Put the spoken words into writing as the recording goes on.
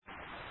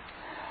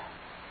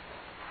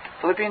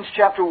Philippians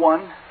chapter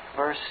 1,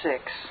 verse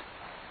 6.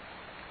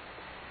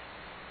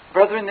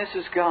 Brethren, this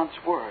is God's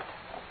Word.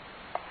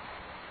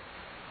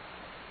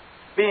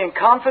 Being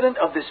confident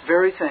of this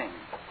very thing,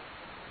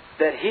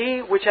 that He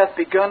which hath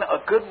begun a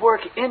good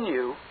work in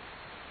you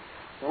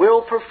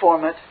will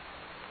perform it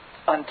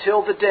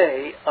until the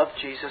day of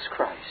Jesus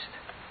Christ.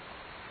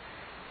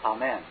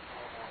 Amen.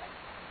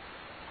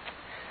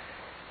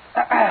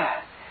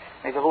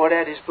 May the Lord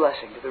add His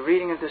blessing to the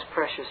reading of this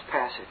precious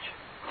passage.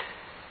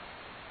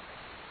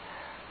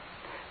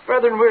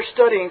 Brethren, we're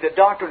studying the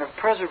doctrine of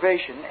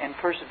preservation and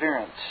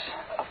perseverance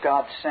of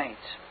God's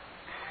saints.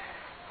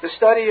 The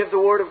study of the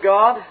Word of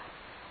God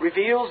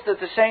reveals that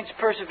the saints'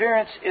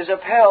 perseverance is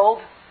upheld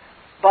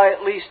by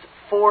at least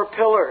 4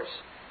 pillars.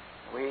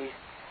 We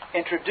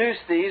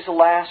introduced these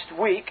last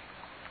week.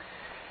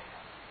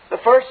 The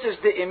first is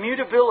the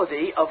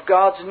immutability of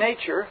God's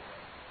nature,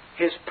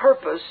 His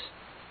purpose,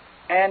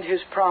 and His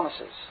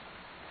promises.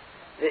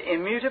 The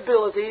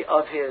immutability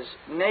of His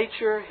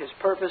nature, His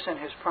purpose, and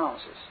His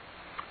promises.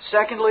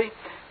 Secondly,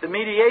 the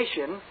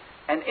mediation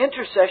and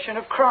intercession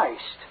of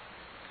Christ.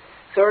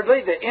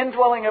 Thirdly, the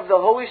indwelling of the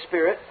Holy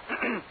Spirit.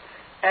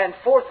 And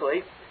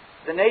fourthly,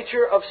 the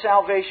nature of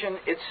salvation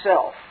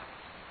itself.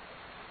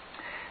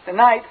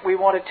 Tonight we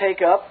want to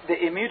take up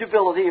the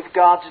immutability of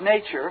God's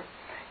nature,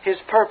 His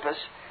purpose,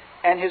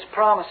 and His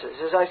promises.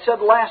 As I said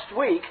last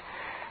week,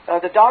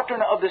 the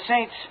doctrine of the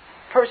saints'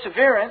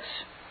 perseverance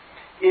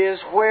is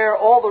where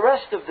all the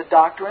rest of the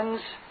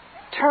doctrines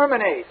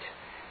terminate.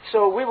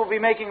 So we will be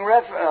making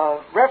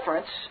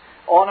reference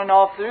on and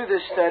off through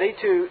this study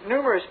to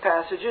numerous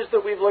passages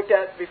that we've looked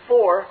at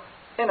before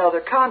in other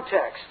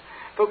contexts.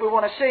 But we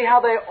want to see how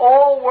they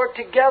all work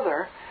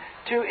together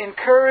to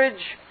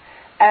encourage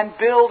and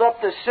build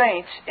up the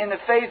saints in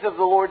the faith of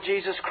the Lord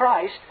Jesus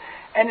Christ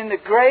and in the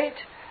great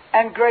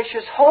and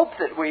gracious hope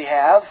that we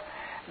have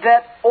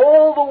that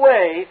all the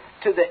way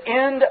to the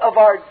end of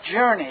our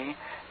journey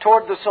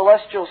toward the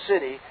celestial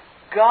city,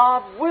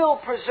 God will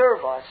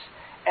preserve us,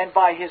 and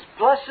by His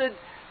blessed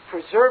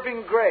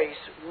preserving grace,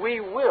 we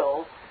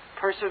will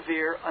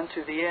persevere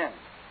unto the end.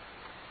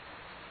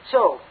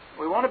 So,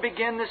 we want to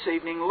begin this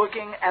evening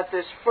looking at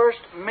this first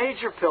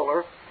major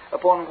pillar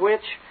upon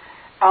which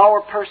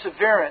our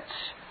perseverance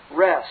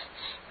rests,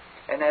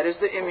 and that is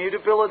the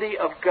immutability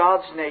of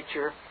God's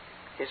nature,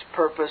 His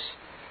purpose,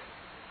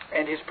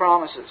 and His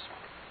promises.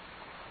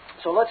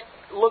 So let's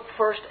look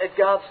first at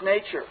God's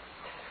nature.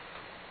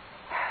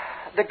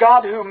 The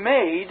God who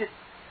made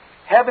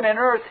heaven and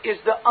earth is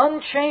the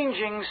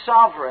unchanging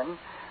sovereign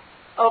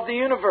of the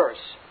universe.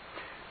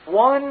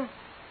 One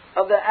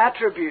of the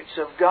attributes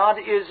of God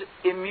is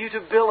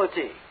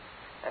immutability.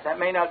 Now, that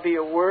may not be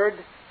a word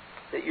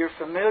that you're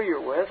familiar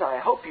with. I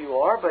hope you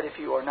are, but if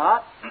you are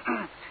not,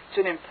 it's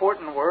an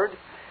important word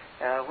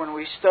when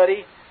we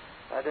study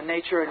the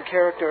nature and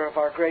character of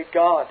our great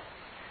God.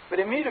 But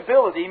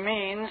immutability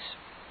means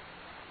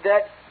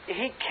that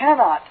He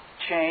cannot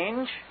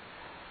change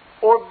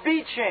or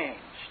be changed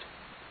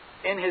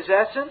in His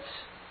essence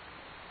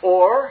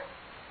or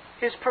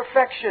His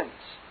perfections.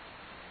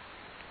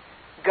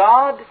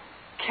 God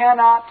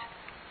cannot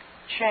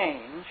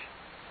change.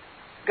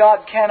 God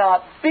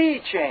cannot be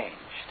changed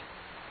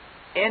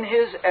in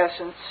His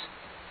essence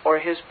or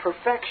His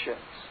perfections.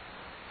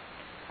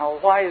 Now,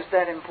 why is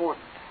that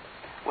important?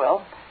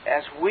 Well,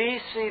 as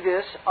we see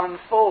this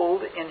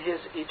unfold in His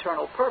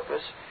eternal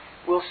purpose,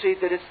 we'll see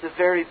that it's the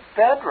very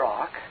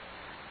bedrock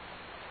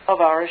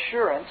of our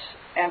assurance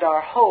and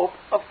our hope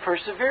of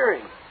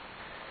persevering.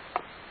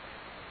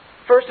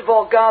 First of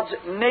all, God's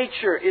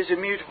nature is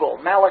immutable.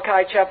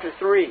 Malachi chapter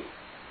 3,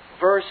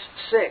 verse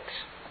 6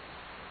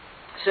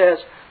 says,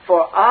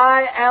 "For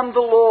I am the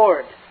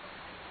Lord,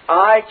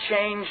 I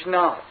change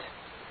not.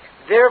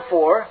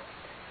 Therefore,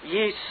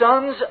 ye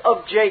sons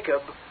of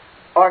Jacob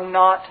are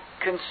not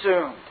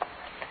consumed."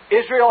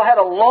 Israel had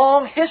a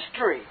long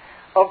history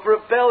of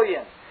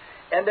rebellion,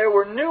 and there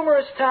were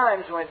numerous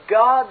times when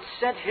God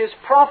sent His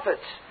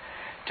prophets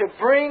to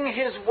bring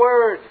His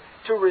word,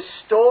 to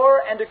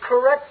restore and to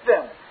correct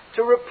them,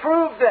 to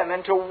reprove them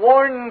and to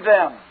warn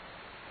them.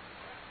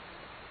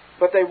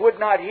 But they would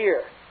not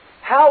hear.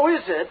 How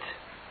is it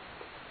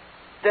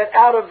that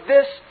out of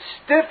this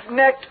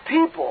stiff-necked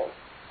people,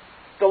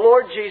 the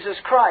Lord Jesus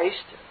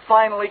Christ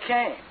finally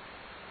came?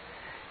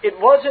 It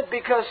wasn't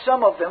because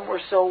some of them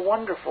were so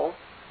wonderful,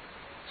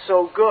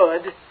 so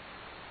good,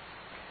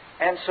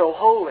 and so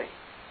holy.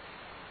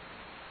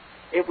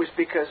 It was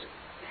because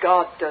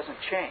God doesn't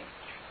change.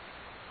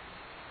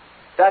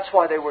 That's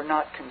why they were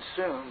not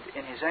consumed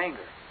in His anger.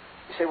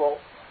 You say, well,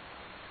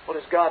 what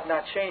does God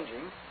not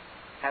changing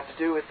have to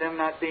do with them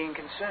not being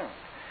consumed?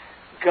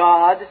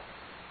 God,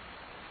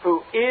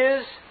 who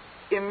is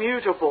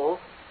immutable,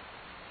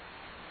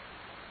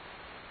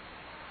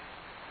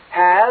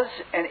 has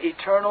an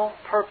eternal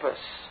purpose.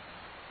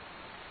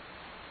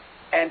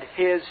 And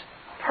His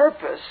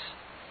purpose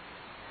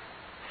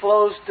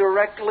flows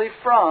directly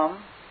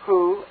from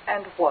who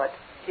and what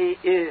He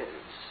is.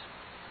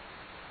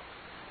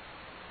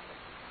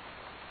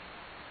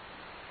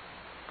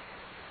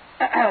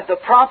 the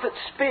prophet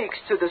speaks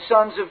to the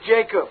sons of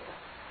Jacob,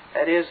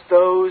 that is,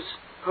 those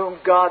whom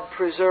God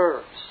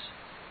preserves.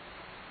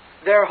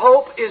 Their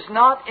hope is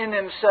not in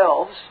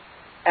themselves,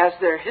 as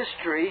their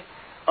history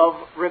of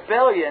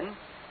rebellion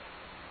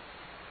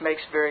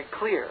makes very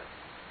clear.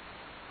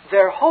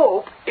 Their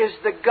hope is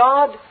the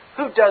God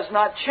who does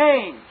not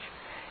change.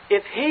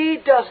 If He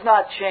does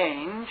not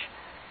change,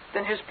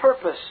 then His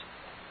purpose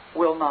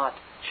will not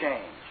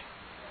change.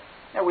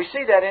 Now we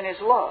see that in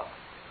His love.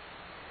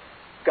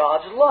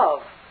 God's love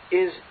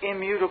is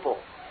immutable.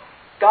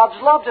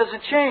 God's love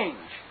doesn't change.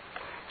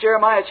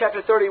 Jeremiah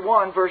chapter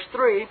 31, verse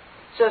 3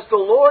 says, "The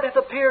Lord hath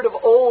appeared of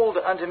old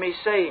unto me,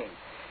 saying,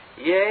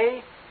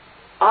 Yea,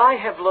 I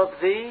have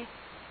loved thee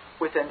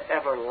with an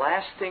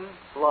everlasting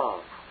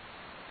love."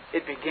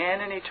 It began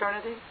in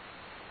eternity.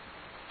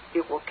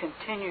 It will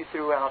continue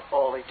throughout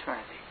all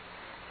eternity.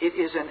 It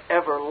is an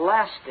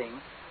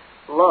everlasting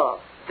love.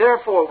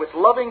 "Therefore, with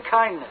loving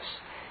kindness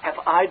have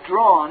I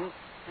drawn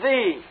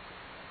thee."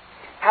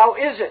 How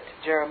is it,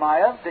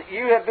 Jeremiah, that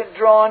you have been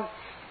drawn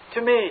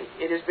to me?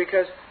 It is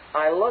because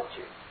I loved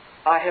you.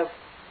 I have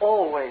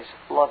always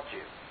loved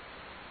you.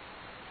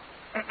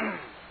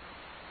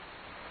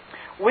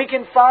 We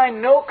can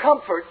find no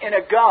comfort in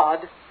a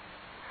God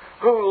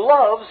who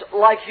loves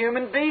like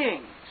human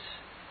beings.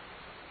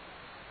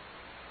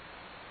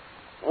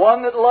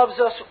 One that loves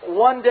us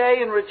one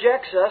day and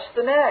rejects us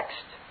the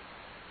next.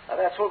 Now,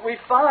 that's what we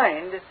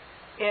find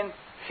in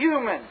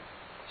human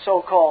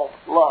so-called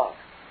love.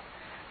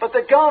 But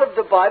the God of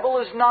the Bible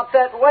is not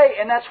that way,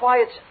 and that's why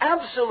it's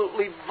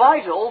absolutely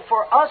vital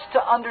for us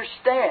to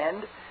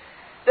understand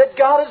that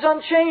God is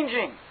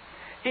unchanging.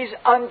 He's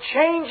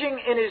unchanging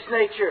in His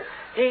nature.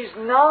 He's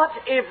not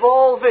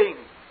evolving.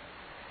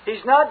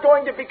 He's not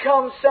going to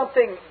become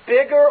something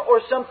bigger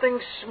or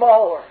something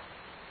smaller.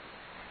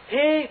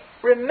 He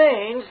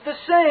remains the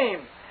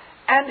same,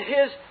 and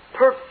His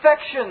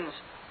perfections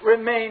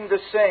remain the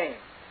same.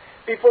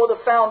 Before the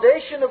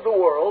foundation of the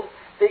world,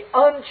 the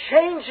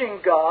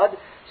unchanging God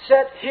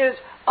set His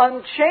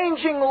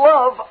unchanging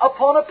love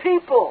upon a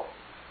people.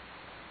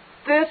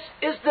 This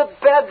is the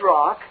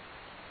bedrock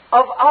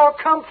of our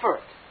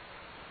comfort.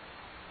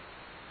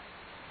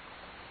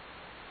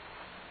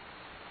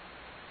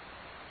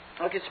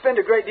 I could spend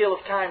a great deal of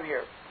time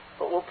here,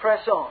 but we'll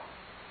press on.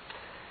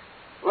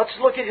 Let's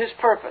look at His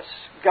purpose.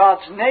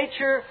 God's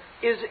nature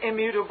is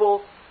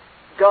immutable.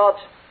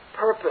 God's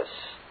purpose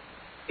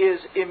is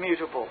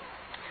immutable.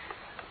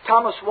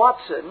 Thomas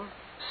Watson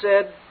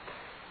said,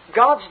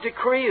 "God's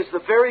decree is the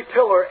very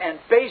pillar and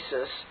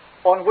basis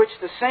on which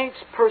the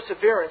saints'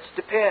 perseverance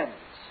depends.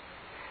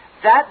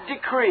 That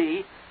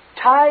decree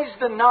ties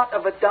the knot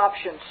of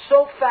adoption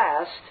so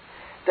fast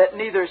that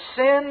neither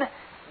sin,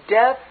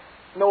 death,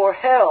 nor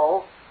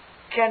hell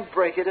can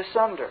break it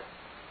asunder."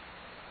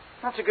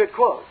 That's a good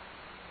quote.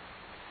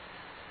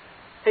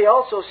 He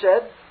also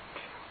said,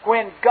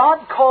 "When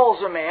God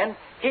calls a man,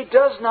 He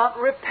does not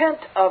repent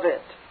of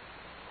it.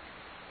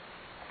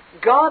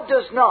 God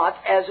does not,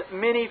 as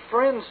many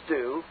friends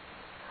do,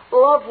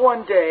 love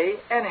one day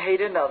and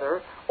hate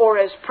another, or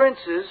as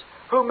princes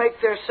who make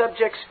their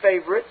subjects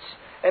favorites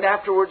and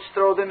afterwards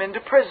throw them into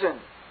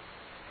prison.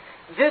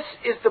 This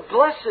is the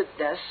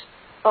blessedness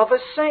of a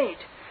saint.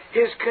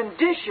 His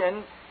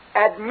condition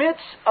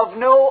admits of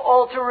no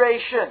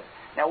alteration."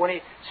 Now, when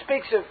he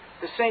speaks of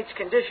the saint's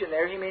condition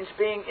there, he means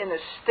being in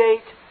the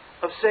state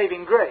of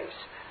saving grace.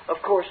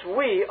 Of course,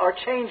 we are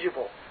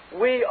changeable.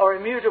 We are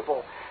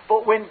immutable.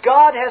 But when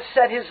God has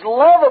set His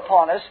love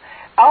upon us,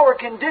 our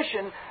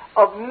condition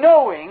of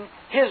knowing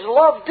His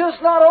love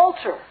does not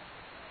alter.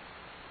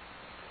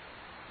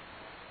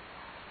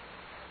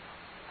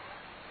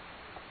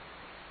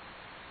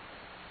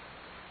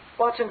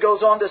 Watson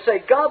goes on to say,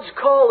 God's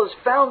call is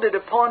founded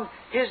upon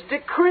His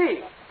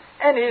decree,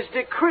 and His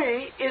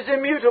decree is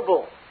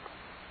immutable.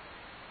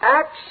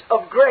 Acts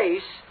of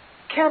grace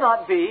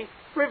cannot be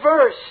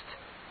reversed.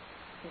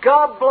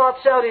 God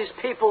blots out His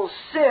people's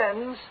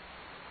sins,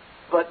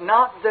 but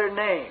not their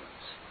names.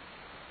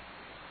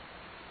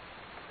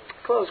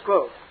 Close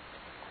quote.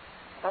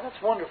 Now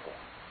that's wonderful.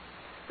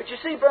 But you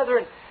see,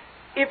 brethren,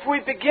 if we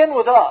begin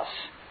with us,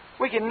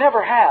 we can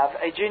never have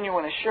a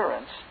genuine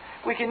assurance.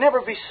 We can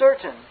never be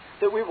certain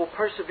that we will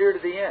persevere to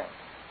the end.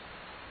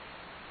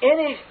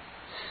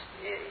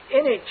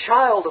 Any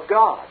child of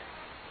God,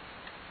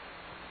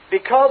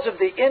 because of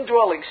the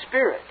indwelling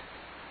Spirit,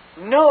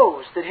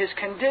 knows that his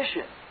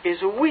condition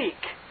is weak,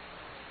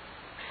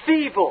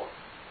 feeble,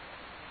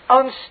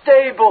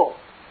 unstable.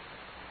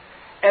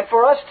 And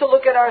for us to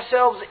look at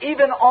ourselves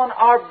even on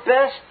our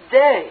best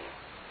day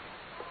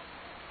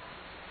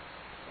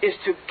is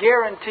to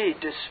guarantee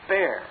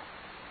despair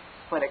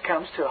when it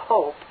comes to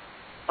hope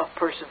of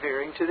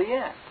persevering to the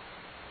end.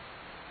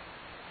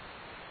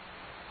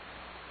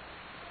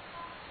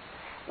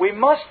 We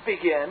must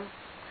begin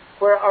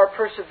where our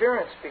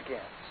perseverance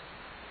begins,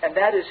 and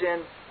that is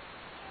in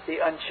the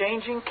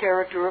unchanging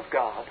character of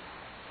God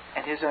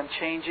and His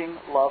unchanging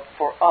love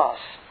for us,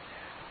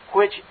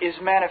 which is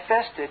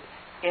manifested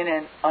in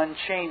an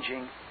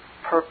unchanging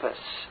purpose.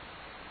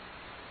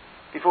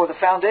 before the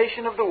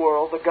foundation of the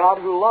world, the God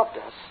who loved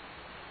us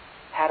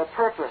had a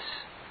purpose.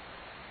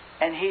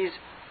 And He's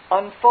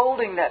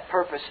unfolding that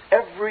purpose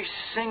every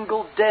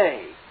single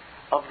day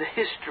of the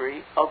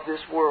history of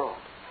this world.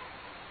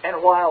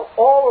 And while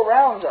all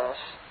around us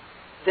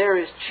there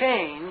is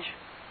change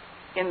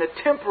in the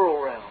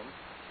temporal realm,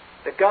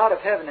 the God of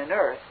heaven and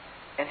earth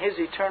and His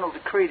eternal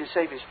decree to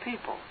save His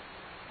people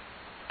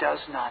does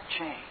not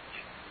change.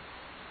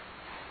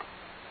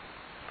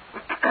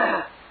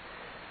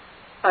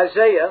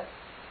 Isaiah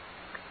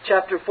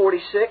chapter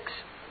 46,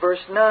 verse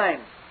 9.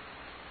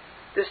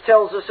 This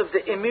tells us of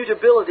the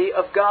immutability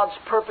of God's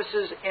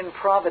purposes in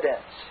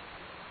providence.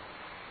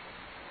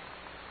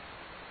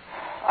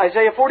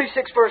 Isaiah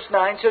 46, verse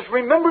 9 says,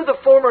 "Remember the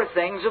former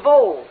things of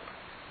old,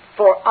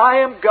 for I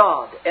am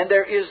God, and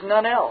there is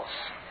none else.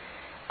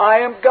 I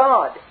am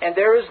God, and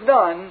there is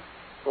none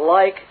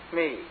like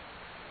me,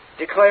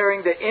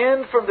 declaring the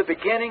end from the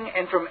beginning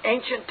and from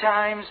ancient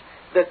times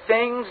the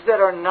things that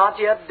are not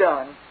yet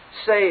done,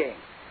 saying,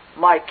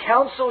 My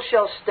counsel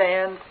shall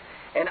stand,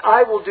 and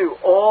I will do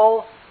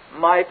all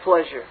my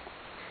pleasure.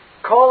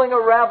 Calling a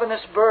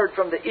ravenous bird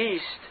from the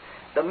east,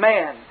 the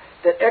man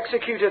that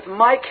executeth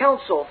my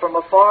counsel from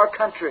a far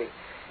country.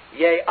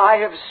 Yea, I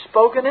have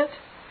spoken it,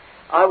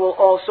 I will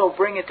also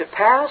bring it to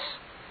pass.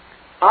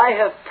 I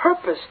have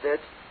purposed it,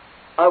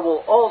 I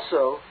will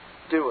also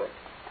do it."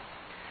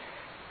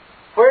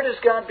 Where does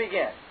God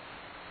begin?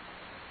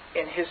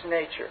 In His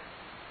nature.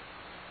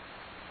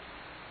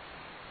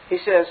 He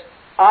says,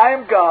 "I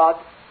am God,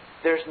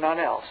 there's none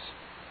else.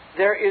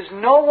 There is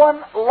no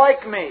one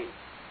like me.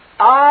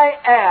 I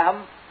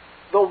am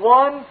the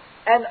one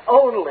and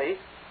only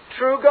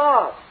true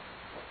God.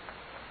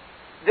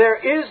 There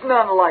is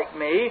none like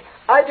me.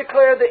 I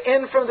declare the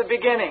end from the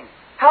beginning."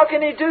 How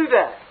can He do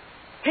that?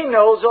 He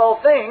knows all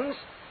things,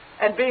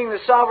 and being the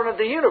sovereign of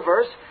the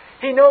universe,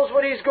 He knows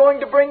what He's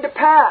going to bring to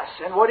pass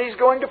and what He's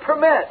going to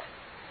permit.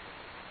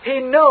 He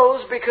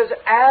knows because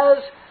as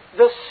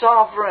the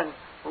sovereign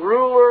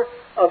ruler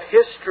of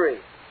history,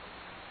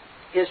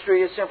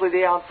 history is simply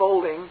the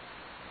unfolding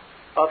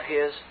of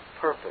His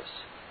purpose.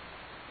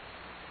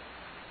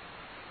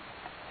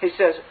 He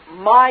says,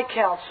 "My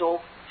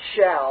counsel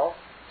shall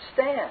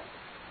stand.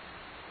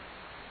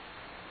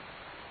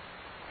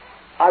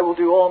 I will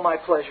do all my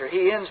pleasure."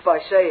 He ends by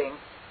saying,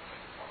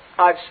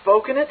 "I've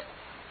spoken it,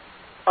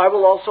 I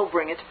will also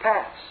bring it to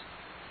pass."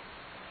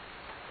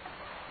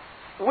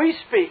 We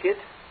speak it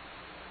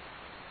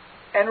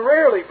and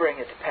rarely bring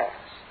it to pass.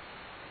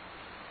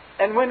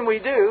 And when we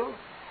do,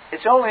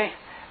 it's only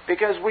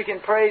because we can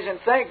praise and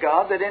thank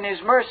God that in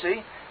His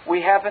mercy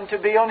we happen to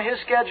be on His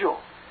schedule.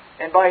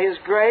 And by His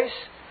grace,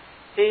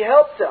 He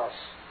helped us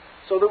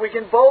so that we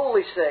can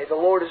boldly say, "The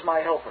Lord is my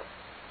helper."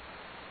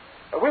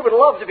 We would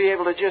love to be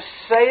able to just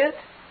say it,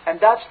 and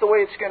that's the way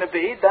it's going to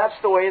be, that's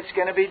the way it's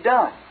going to be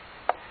done.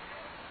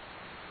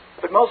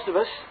 But most of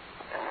us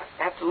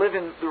have to live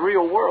in the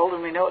real world,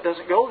 and we know it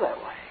doesn't go that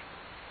way.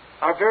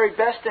 Our very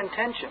best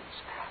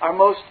intentions, our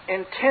most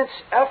intense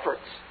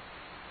efforts,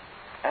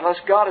 unless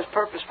God has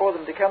purposed for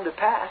them to come to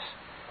pass,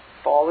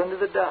 fall into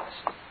the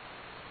dust.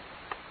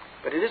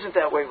 But it isn't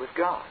that way with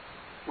God.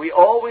 We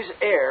always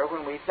err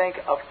when we think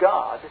of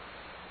God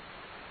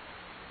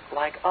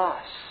like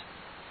us.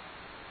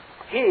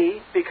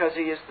 He, because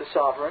He is the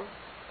sovereign,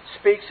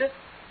 speaks it,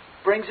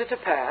 brings it to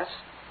pass.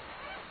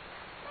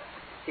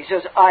 He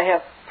says, "I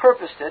have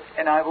purposed it,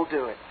 and I will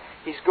do it."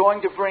 He's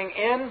going to bring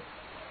in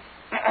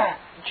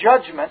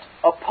judgment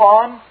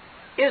upon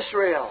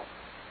Israel.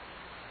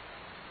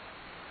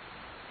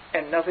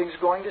 And nothing's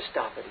going to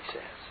stop it, He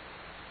says.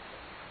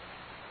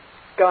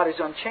 God is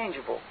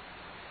unchangeable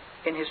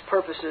in His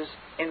purposes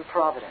in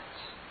providence.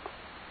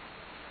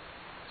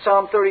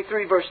 Psalm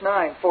 33, verse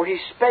 9, "For He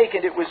spake,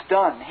 and it was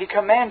done. He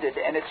commanded,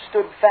 and it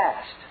stood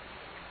fast.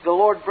 The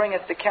Lord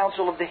bringeth the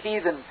counsel of the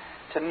heathen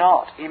to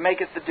naught. He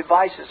maketh the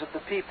devices of the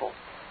people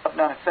of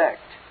none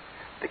effect.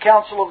 The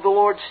counsel of the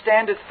Lord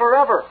standeth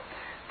forever.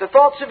 The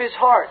thoughts of His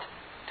heart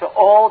to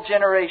all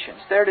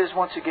generations." There it is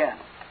once again.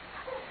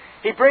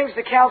 He brings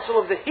the counsel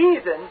of the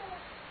heathen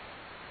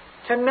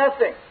to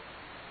nothing.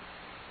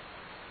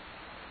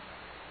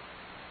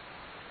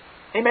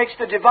 He makes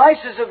the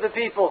devices of the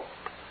people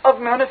of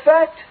none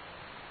effect.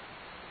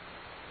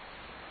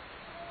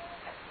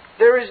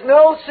 There is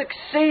no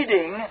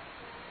succeeding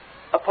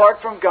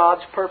apart from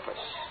God's purpose.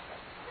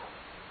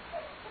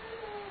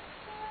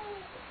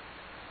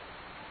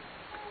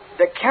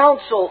 The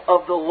counsel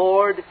of the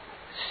Lord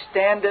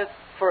standeth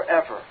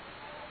forever.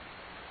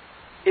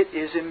 It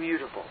is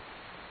immutable.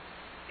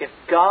 If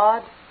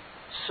God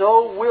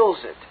so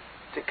wills it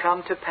to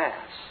come to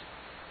pass,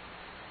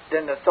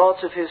 then the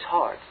thoughts of His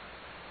heart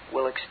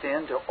will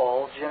extend to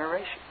all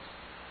generations.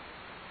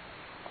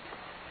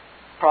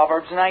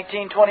 Proverbs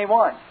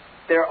 19:21.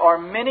 "There are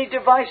many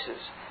devices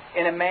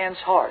in a man's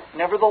heart.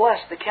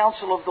 Nevertheless, the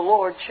counsel of the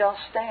Lord shall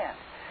stand."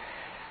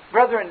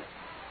 Brethren,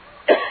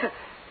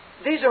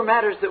 these are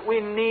matters that we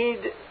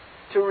need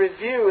to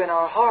review in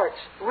our hearts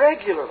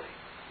regularly.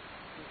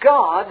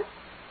 God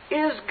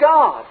is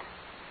God.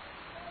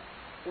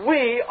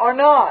 We are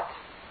not.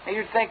 And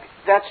you'd think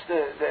that's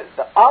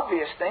the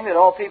obvious thing that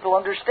all people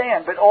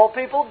understand, but all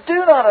people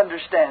do not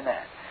understand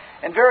that.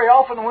 And very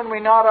often when we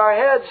nod our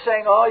heads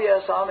saying, oh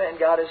yes, amen,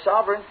 God is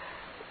sovereign,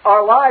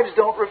 our lives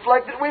don't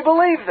reflect that we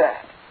believe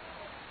that.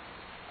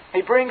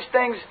 He brings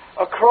things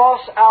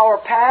across our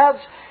paths.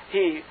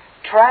 He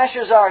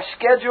trashes our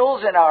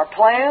schedules and our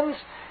plans.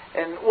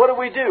 And what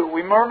do?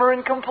 We murmur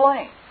and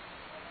complain.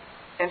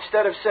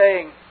 Instead of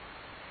saying,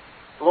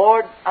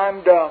 Lord,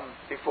 I'm dumb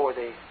before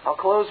Thee. I'll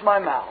close my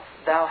mouth.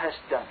 Thou hast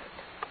done it.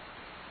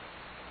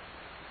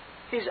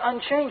 He's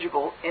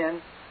unchangeable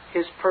in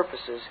His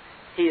purposes.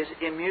 He is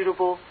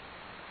immutable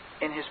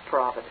in His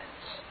providence.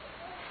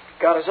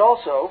 God is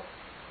also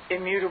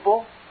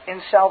immutable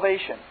in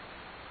salvation.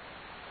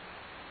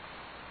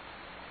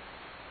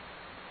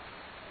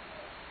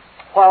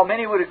 While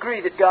many would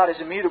agree that God is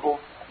immutable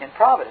in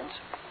providence,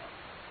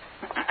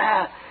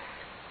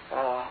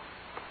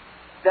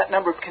 that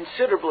number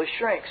considerably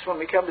shrinks when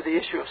we come to the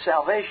issue of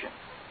salvation.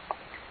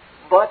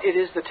 But it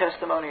is the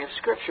testimony of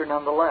Scripture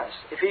nonetheless.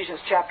 Ephesians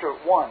chapter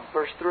 1,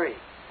 verse 3.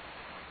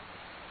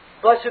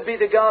 Blessed be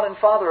the God and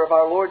Father of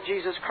our Lord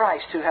Jesus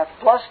Christ, who hath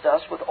blessed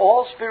us with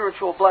all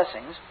spiritual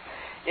blessings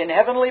in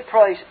heavenly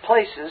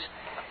places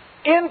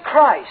in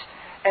Christ.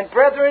 And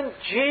brethren,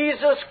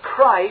 Jesus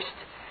Christ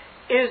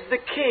is the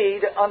key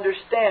to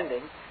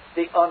understanding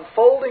the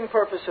unfolding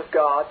purpose of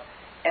God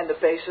and the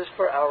basis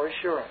for our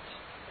assurance.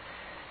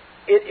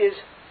 It is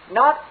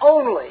not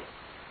only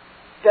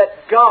that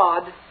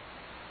God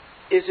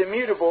is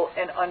immutable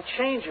and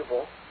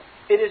unchangeable,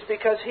 it is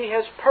because He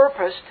has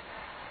purposed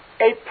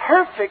a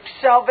perfect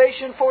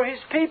salvation for His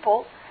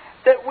people,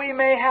 that we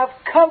may have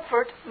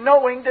comfort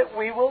knowing that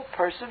we will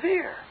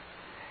persevere.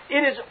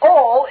 It is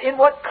all in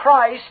what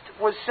Christ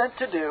was sent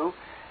to do,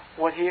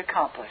 what He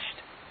accomplished.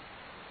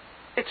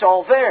 It's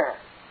all there.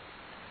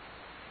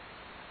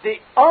 The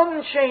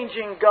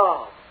unchanging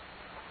God,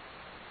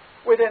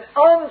 with an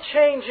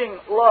unchanging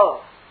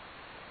love,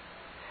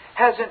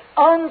 has an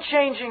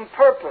unchanging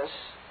purpose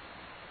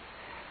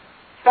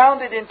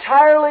founded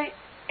entirely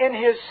in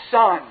His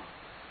Son,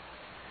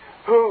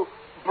 who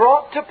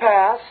brought to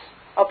pass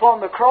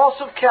upon the cross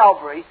of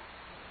Calvary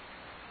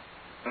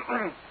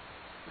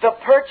the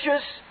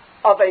purchase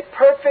of a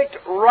perfect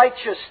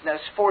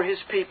righteousness for His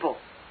people.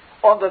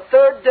 On the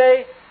third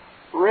day,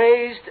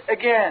 raised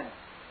again.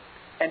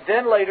 And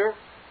then later,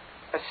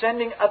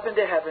 ascending up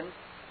into heaven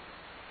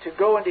to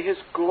go into His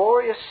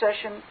glorious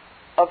session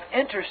of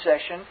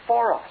intercession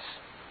for us.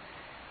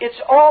 It's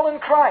all in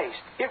Christ.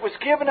 It was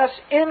given us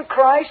in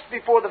Christ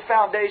before the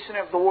foundation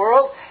of the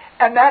world,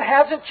 and that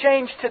hasn't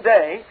changed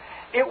today.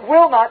 It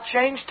will not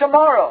change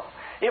tomorrow.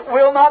 It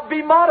will not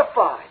be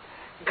modified.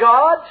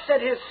 God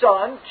sent His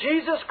Son,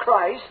 Jesus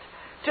Christ,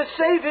 to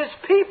save His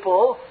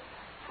people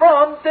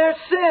from their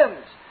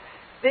sins.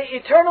 The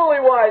eternally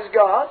wise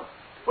God,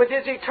 with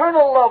His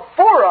eternal love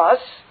for us,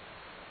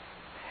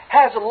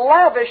 has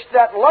lavished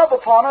that love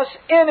upon us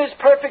in His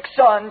perfect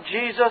Son,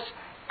 Jesus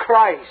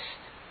Christ.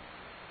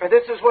 And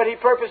this is what He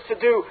purposed to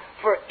do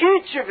for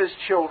each of His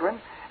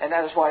children, and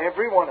that is why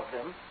every one of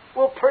them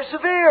will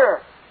persevere.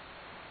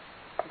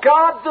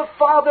 God the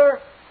Father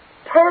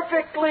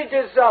perfectly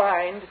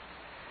designed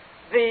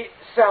the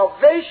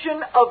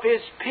salvation of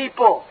His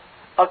people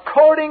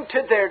according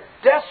to their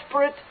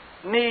desperate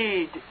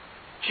need.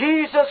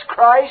 Jesus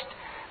Christ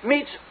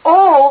meets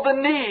all the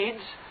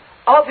needs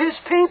of His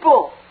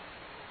people.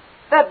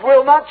 That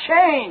will not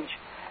change.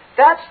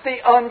 That's the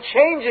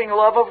unchanging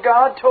love of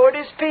God toward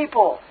His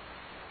people.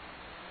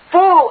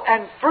 Full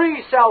and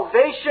free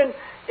salvation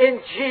in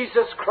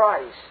Jesus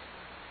Christ,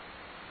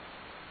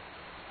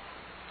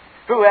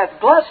 who hath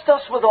blessed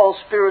us with all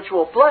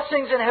spiritual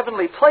blessings in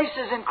heavenly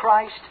places in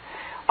Christ,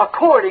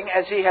 according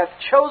as He hath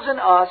chosen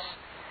us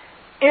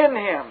in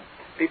Him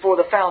before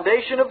the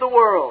foundation of the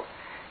world,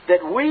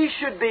 that we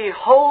should be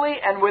holy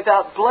and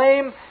without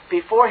blame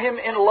before Him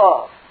in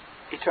love.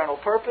 Eternal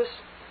purpose,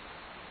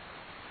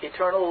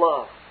 eternal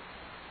love.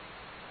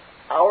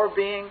 Our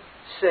being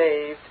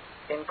saved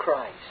in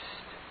Christ.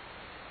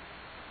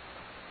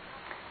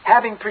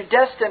 Having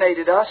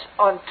predestinated us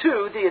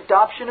unto the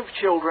adoption of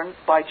children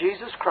by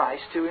Jesus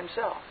Christ to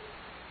Himself.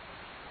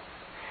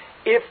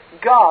 If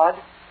God,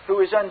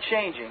 who is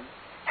unchanging,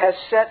 has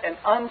set an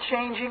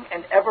unchanging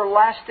and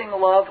everlasting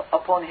love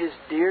upon His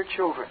dear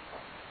children,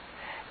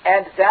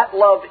 and that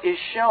love is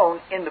shown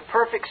in the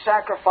perfect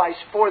sacrifice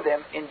for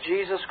them in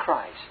Jesus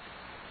Christ,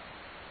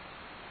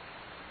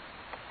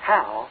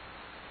 how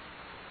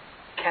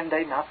can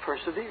they not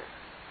persevere?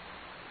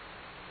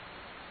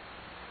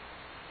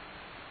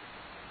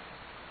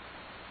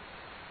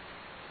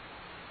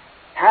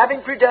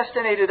 Having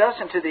predestinated us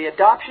unto the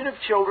adoption of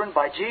children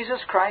by Jesus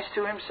Christ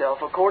to Himself,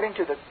 according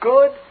to the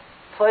good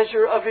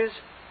pleasure of His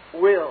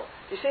will.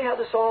 Do you see how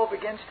this all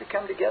begins to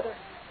come together?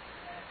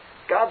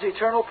 God's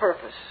eternal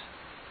purpose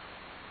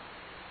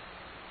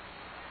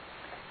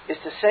is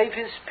to save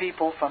His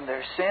people from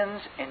their sins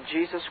in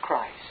Jesus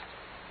Christ.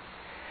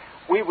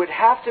 We would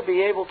have to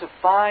be able to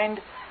find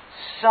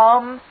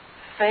some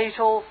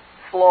fatal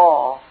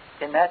flaw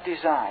in that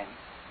design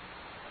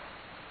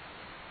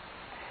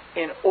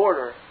in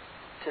order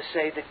to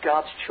say that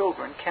God's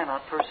children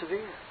cannot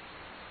persevere.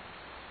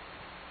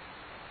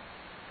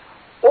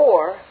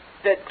 Or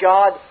that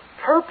God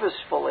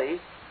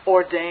purposefully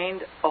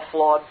ordained a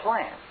flawed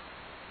plan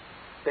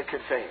that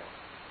could fail.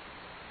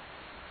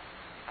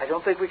 I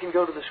don't think we can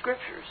go to the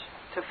Scriptures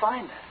to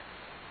find that.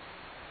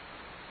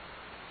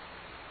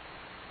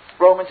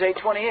 Romans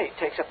 8:28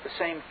 takes up the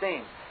same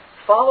theme.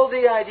 Follow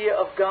the idea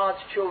of God's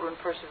children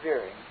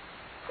persevering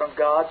from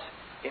God's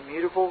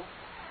immutable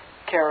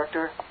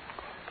character,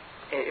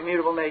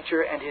 immutable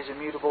nature, and His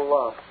immutable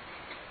love.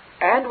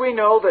 And we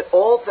know that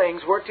all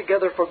things work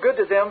together for good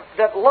to them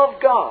that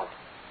love God,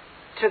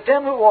 to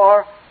them who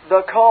are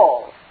the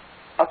called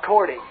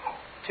according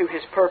to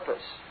His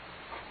purpose.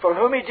 For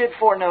whom He did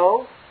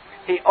foreknow,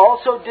 He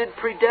also did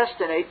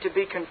predestinate to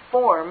be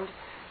conformed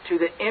to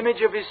the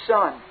image of His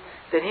Son,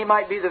 that He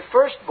might be the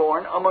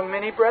firstborn among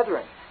many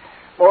brethren.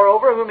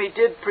 Moreover, whom He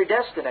did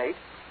predestinate,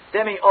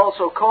 them He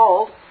also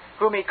called.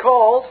 Whom He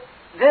called,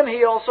 them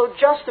He also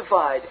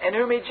justified. And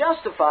whom He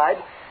justified,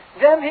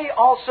 them He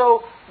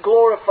also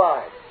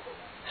glorified.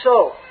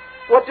 So,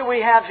 what do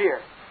we have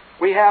here?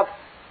 We have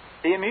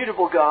the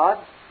immutable God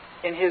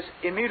in His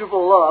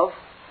immutable love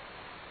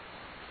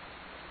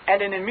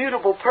and an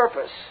immutable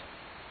purpose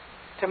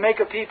to make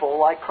a people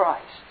like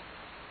Christ.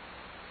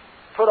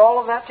 Put all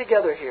of that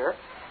together here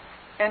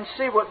and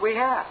see what we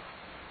have.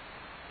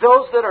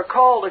 Those that are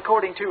called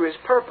according to His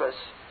purpose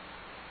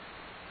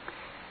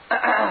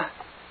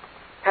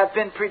have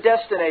been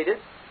predestinated.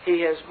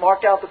 He has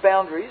marked out the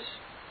boundaries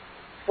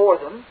for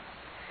them,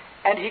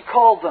 and He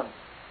called them.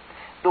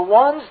 The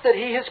ones that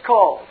He has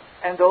called,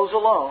 and those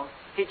alone,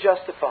 He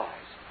justifies.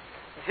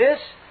 This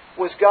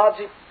was God's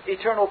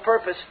eternal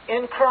purpose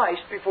in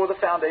Christ before the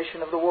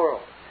foundation of the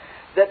world.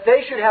 That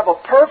they should have a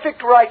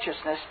perfect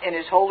righteousness in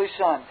His Holy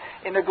Son,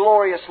 in the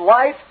glorious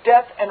life,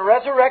 death, and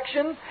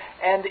resurrection,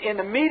 and in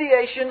the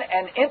mediation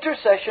and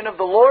intercession of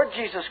the Lord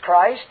Jesus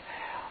Christ.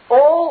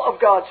 All of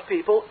God's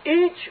people,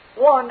 each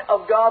one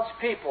of God's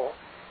people,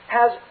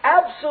 has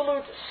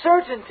absolute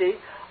certainty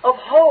of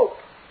hope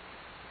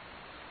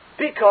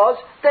because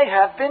they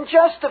have been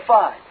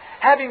justified.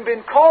 Having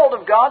been called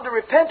of God to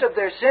repent of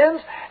their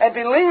sins and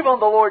believe on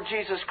the Lord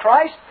Jesus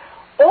Christ,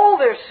 all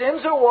their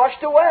sins are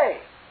washed away.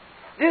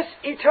 This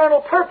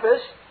eternal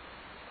purpose,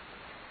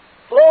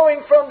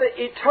 flowing from the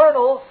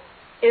eternal,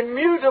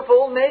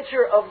 immutable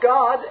nature of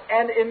God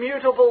and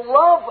immutable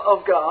love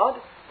of God,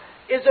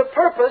 is a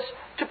purpose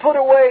to put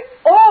away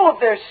all of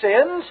their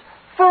sins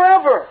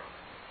forever.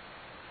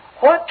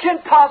 What can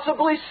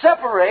possibly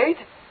separate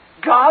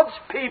God's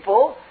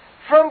people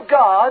from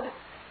God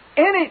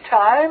any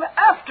time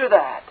after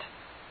that?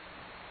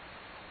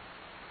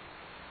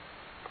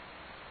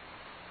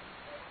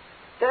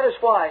 That is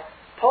why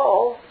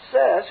Paul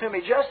says, whom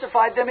He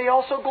justified, them He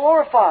also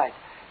glorified.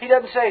 He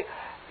doesn't say,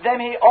 them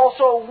He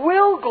also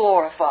will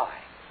glorify.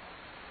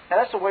 Now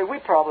that's the way we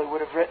probably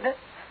would have written it.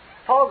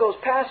 Paul goes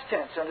past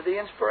tense under the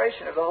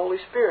inspiration of the Holy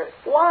Spirit.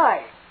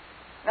 Why?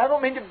 Now I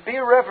don't mean to be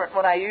irreverent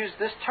when I use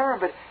this term,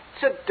 but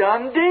it's a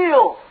done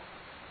deal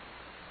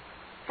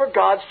for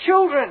God's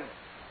children.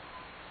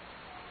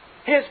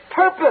 His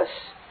purpose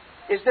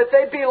is that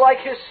they be like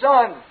His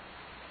Son.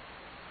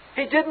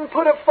 He didn't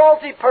put a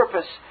faulty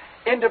purpose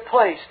into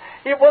place.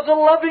 It was a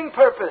loving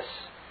purpose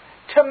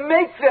to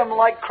make them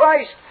like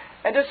Christ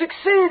and to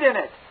succeed in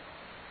it.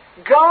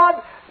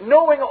 God,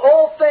 knowing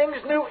all things,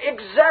 knew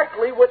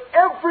exactly what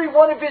every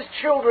one of His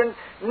children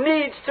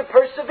needs to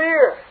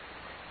persevere.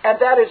 And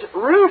that is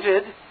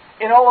rooted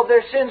in all of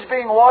their sins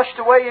being washed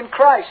away in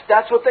Christ.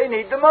 That's what they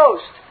need the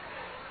most.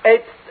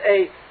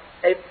 A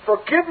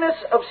forgiveness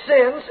of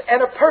sins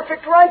and a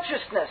perfect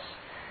righteousness,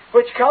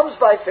 which comes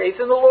by faith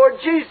in the Lord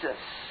Jesus.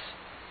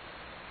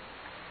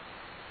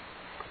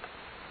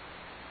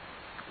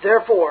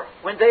 Therefore,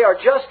 when they are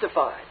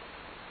justified,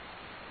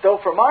 though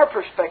from our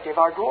perspective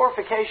our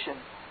glorification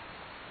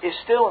is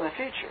still in the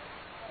future,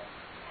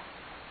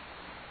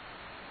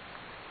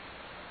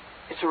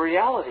 it's a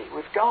reality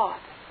with God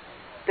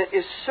that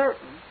is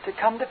certain to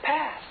come to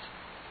pass.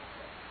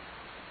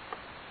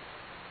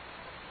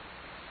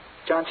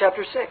 John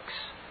chapter 6,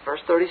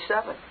 verse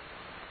 37.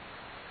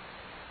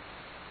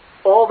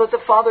 All that the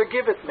Father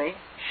giveth me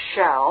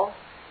shall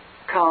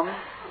come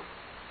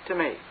to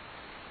me.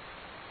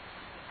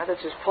 Now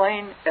that's as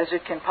plain as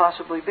it can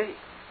possibly be.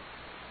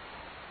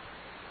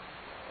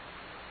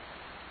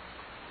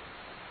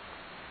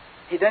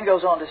 He then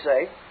goes on to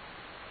say,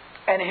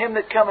 and him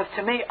that cometh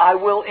to me I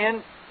will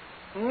in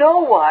no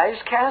wise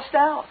cast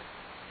out.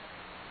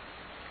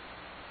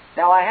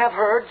 Now I have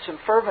heard some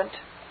fervent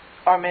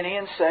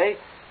Arminians say,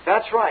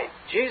 that's right,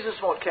 Jesus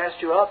won't cast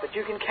you out, but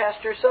you can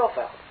cast yourself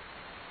out.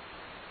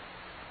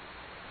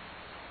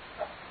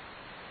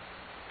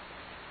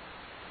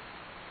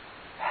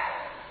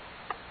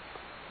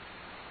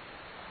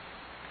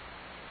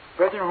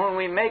 Brethren, when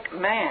we make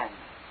man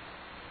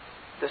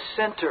the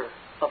center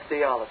of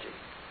theology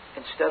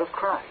instead of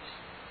Christ,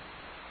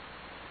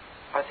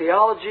 our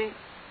theology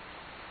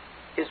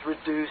is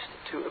reduced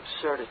to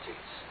absurdities.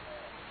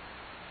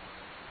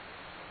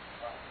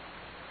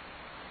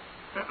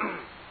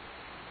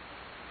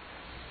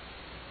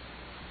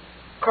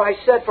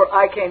 Christ said, "For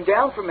I came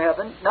down from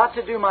heaven, not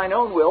to do mine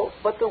own will,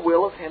 but the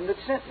will of him that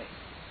sent me."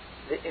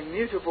 The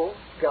immutable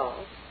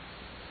God,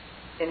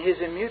 in his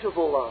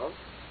immutable love,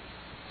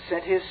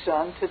 sent his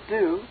Son to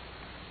do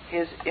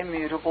his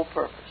immutable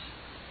purpose.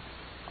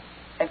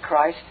 And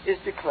Christ is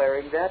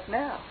declaring that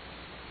now.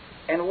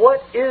 And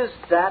what is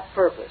that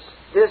purpose?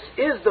 "This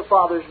is the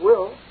Father's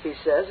will," he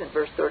says in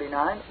verse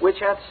 39, "which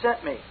hath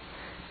sent me,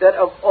 that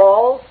of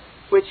all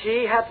which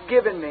he hath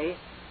given me,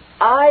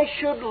 I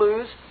should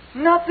lose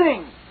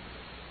nothing."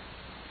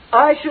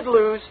 I should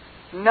lose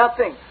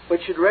nothing,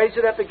 but should raise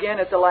it up again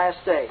at the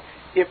last day.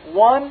 If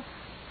one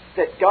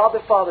that God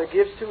the Father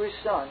gives to his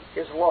Son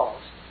is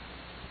lost,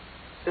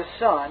 the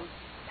Son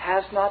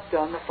has not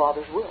done the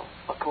Father's will,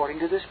 according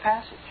to this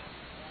passage.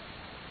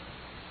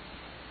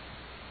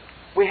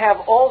 We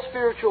have all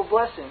spiritual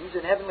blessings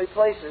in heavenly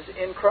places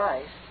in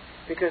Christ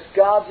because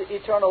God's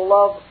eternal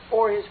love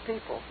for his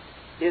people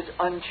is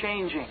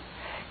unchanging.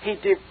 He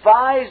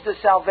devised a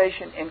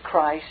salvation in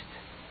Christ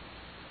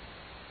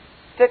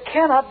that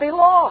cannot be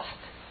lost.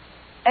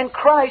 And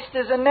Christ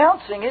is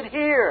announcing it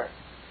here.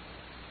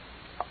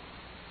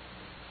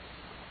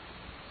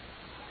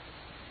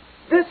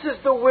 "This is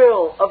the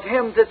will of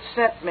him that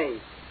sent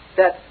me,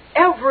 that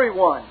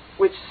everyone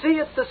which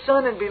seeth the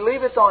Son and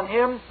believeth on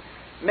him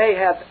may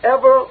have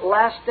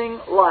everlasting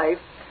life,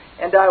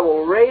 and I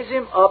will raise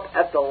him up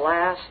at the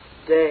last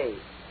day."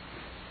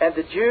 And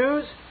the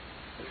Jews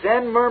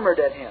then murmured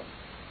at him,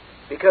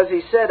 because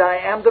he said, "I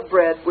am the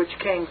bread which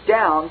came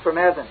down from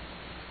heaven."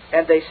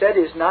 And they said,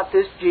 "Is not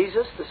this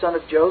Jesus, the son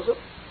of Joseph,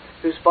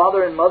 whose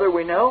father and mother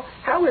we know?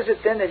 How is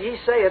it then that he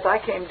saith, I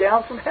came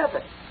down from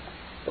heaven?"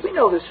 We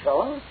know this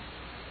fellow.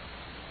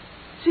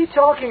 What's he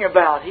talking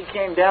about? He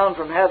came down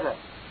from heaven.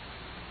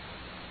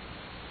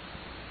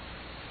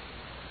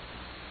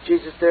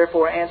 Jesus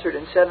therefore answered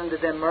and said unto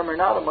them, "Murmur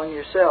not among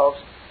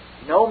yourselves.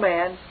 No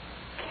man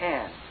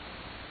can,"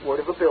 word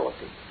of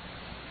ability,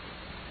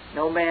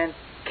 "no man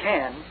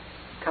can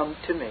come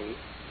to me,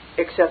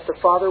 except the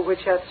Father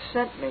which hath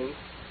sent me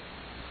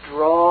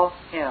draw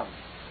him,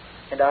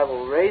 and I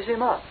will raise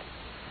him up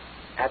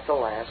at the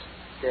last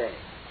day."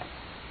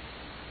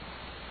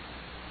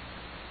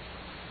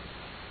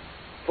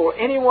 For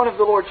any one of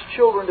the Lord's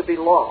children to be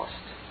lost,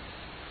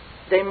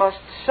 they must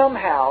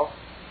somehow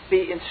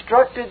be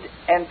instructed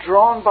and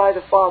drawn by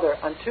the Father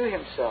unto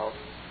himself,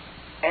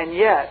 and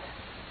yet,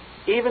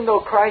 even though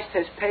Christ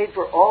has paid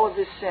for all of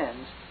his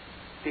sins,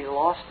 be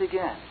lost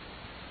again,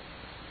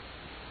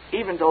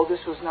 even though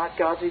this was not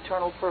God's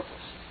eternal purpose.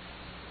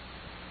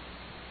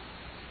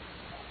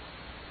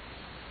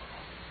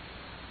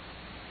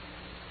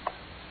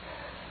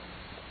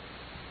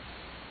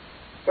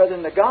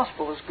 Brethren, the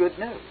gospel is good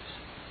news,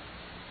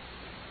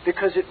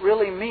 because it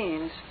really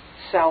means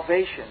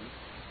salvation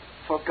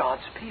for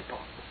God's people.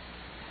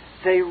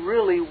 They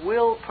really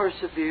will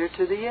persevere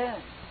to the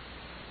end.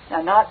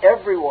 Now, not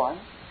everyone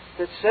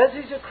that says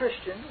he's a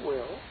Christian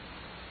will,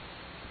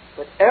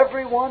 but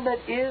everyone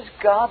that is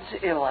God's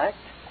elect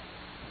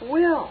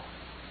will.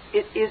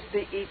 It is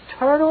the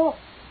eternal,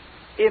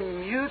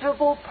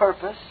 immutable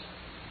purpose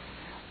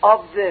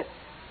of the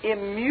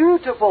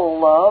immutable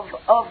love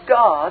of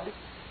God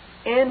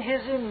in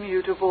his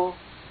immutable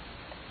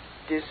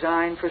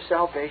design for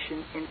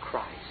salvation in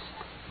Christ.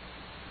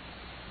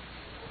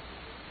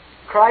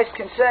 Christ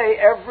can say,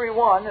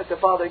 "Everyone that the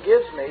Father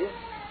gives me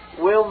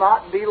will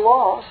not be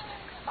lost.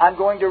 I'm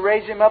going to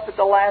raise him up at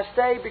the last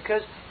day,"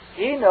 because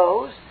he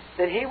knows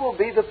that he will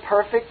be the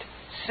perfect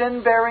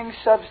sin-bearing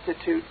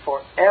substitute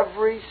for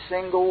every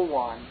single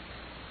one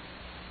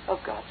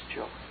of God's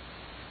children.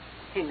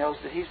 He knows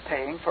that he's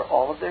paying for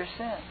all of their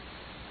sin.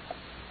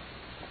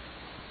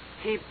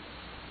 He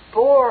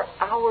bore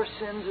our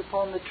sins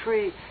upon the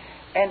tree,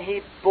 and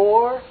he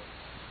bore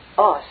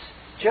us,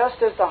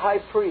 just as the high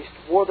priest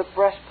wore the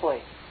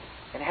breastplate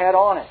and had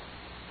on it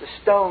the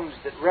stones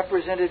that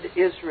represented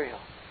Israel.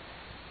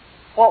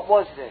 What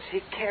was this?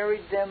 He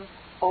carried them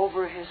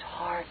over his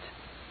heart.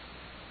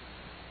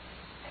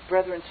 And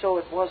brethren, so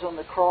it was on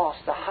the cross.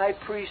 The high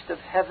priest of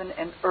heaven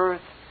and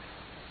earth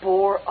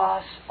bore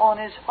us on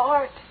his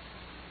heart.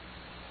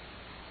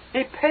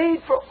 He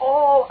paid for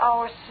all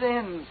our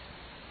sins.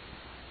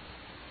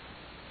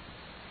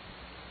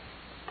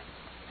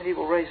 And he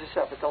will raise us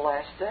up at the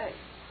last day.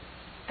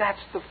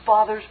 That's the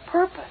Father's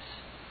purpose.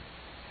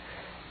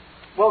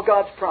 Well,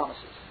 God's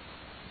promises.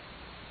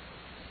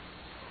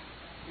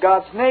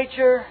 God's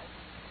nature,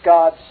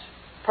 God's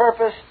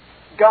purpose,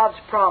 God's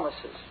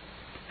promises.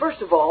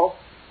 First of all,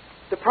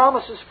 the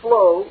promises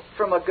flow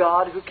from a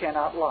God who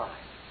cannot lie.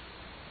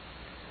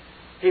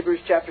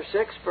 Hebrews chapter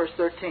 6, verse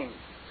 13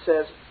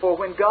 says, "For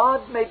when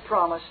God made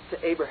promise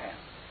to Abraham,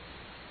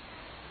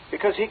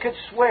 because he could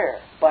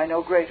swear by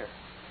no greater,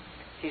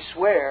 he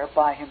sware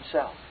by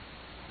himself,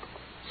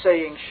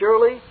 saying,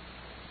 Surely,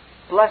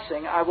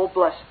 blessing I will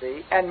bless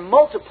thee, and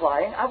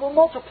multiplying I will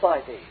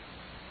multiply thee.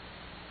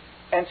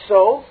 And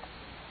so,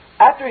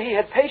 after he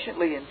had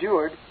patiently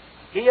endured,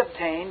 he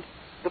obtained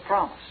the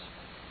promise.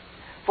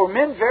 For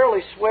men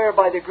verily swear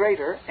by the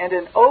greater, and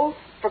an oath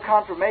for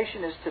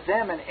confirmation is to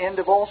them an end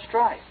of all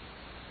strife.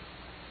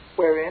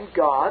 Wherein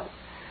God,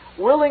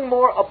 willing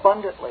more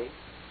abundantly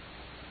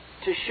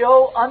to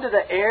show unto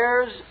the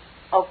heirs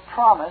of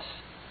promise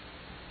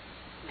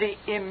the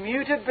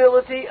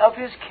immutability of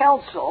His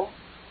counsel,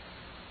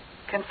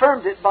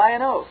 confirmed it by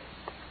an oath,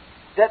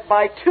 that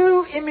by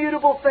two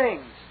immutable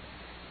things,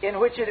 in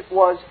which it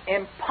was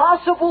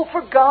impossible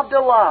for God to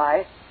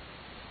lie,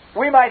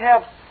 we might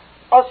have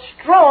a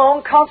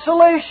strong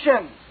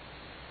consolation,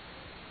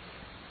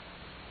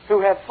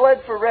 who have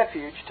fled for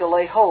refuge to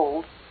lay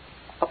hold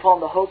upon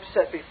the hope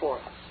set before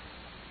us.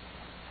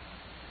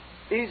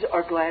 These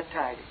are glad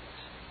tidings.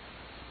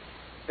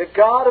 The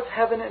God of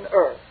heaven and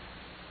earth,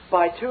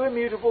 by two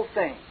immutable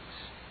things,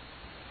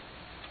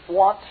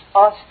 wants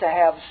us to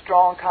have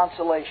strong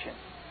consolation.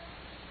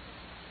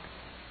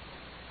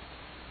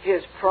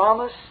 His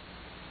promise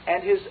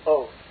and His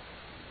oath.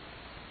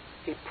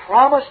 He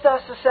promised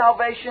us a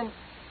salvation,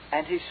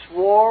 and He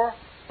swore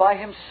by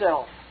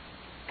Himself,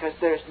 because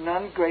there's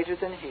none greater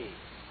than He,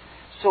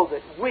 so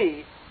that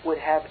we would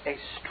have a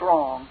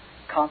strong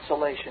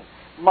consolation.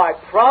 My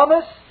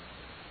promise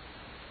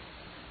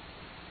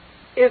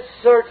is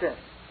certain,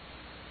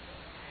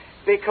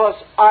 because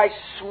I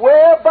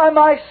swear by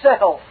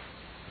myself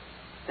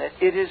that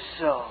it is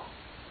so.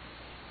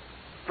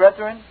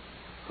 Brethren,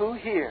 who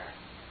here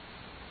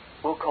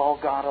will call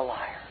God a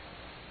liar?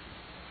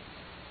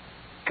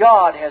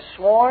 God has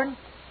sworn,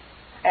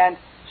 and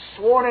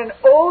sworn an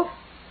oath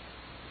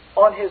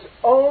on His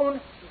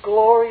own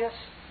glorious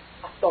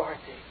authority,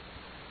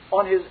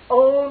 on His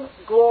own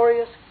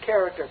glorious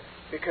character,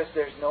 because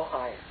there's no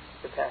higher,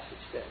 the passage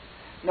says.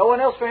 No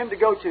one else for Him to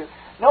go to,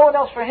 no one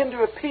else for Him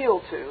to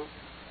appeal to.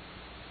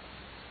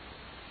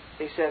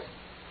 He says,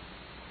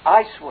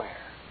 I swear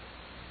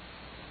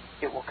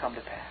it will come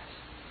to pass.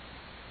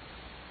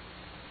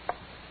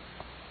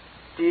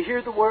 Do you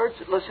hear the words?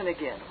 Listen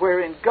again.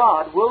 Wherein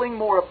God, willing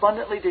more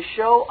abundantly to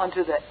show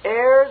unto the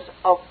heirs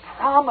of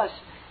promise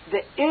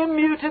the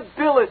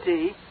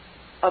immutability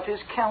of His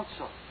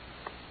counsel.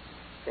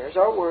 There's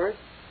our word.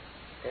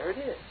 There it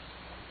is.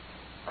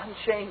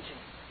 Unchanging.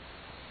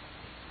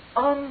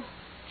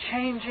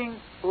 Unchanging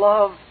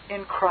love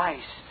in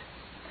Christ.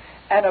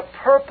 And a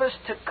purpose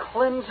to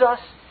cleanse us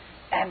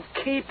and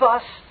keep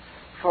us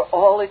for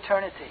all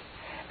eternity.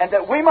 And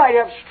that we might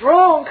have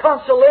strong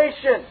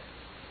consolation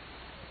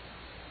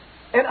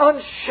and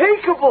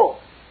unshakable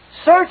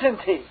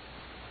certainty.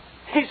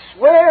 He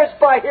swears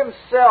by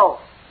Himself.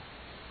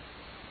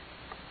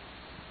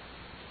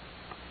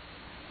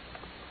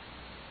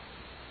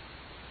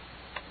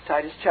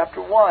 Titus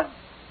chapter 1,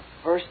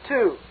 verse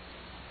 2.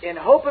 In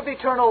hope of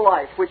eternal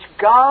life, which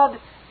God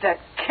that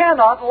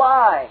cannot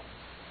lie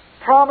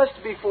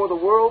promised before the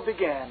world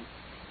began,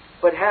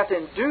 but hath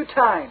in due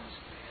times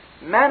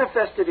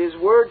manifested His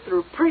word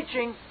through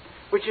preaching,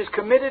 which is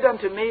committed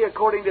unto me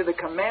according to the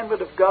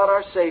commandment of God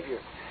our Savior.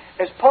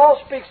 As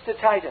Paul speaks to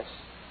Titus,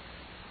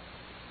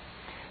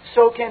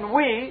 so can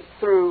we,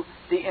 through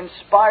the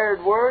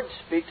inspired word,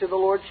 speak to the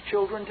Lord's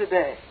children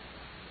today.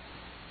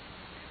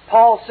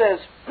 Paul says,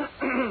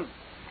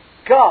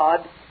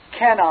 God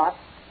cannot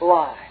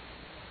lie.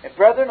 And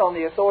brethren, on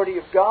the authority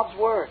of God's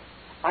word,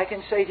 I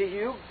can say to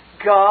you,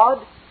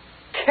 God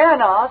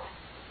cannot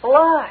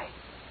lie.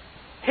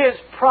 His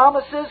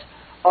promises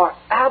are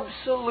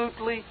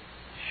absolutely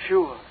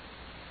sure.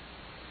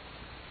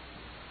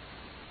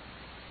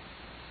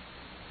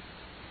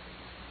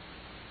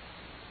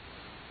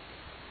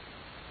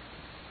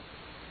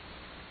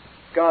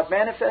 God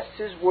manifests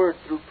His word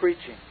through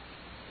preaching.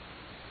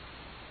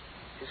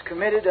 It was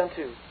committed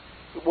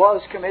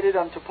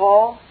unto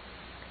Paul,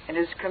 and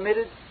is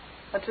committed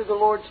unto the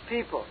Lord's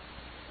people,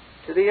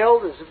 to the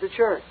elders of the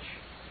church,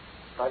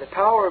 by the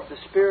power of the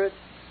Spirit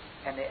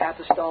and the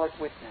apostolic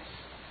witness.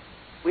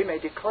 We may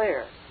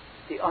declare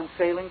the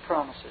unfailing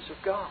promises of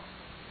God.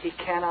 He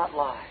cannot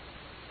lie,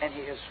 and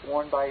He has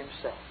sworn by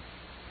Himself.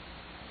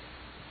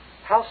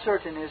 How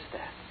certain is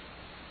that?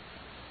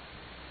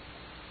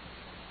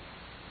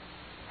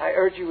 I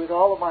urge you with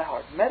all of my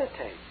heart,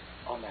 meditate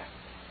on that.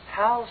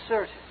 How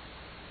certain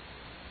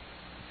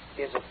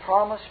is a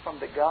promise from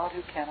the God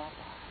who cannot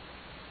lie?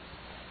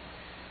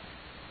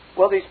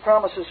 Well, these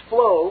promises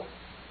flow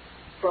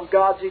from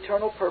God's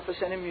eternal purpose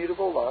and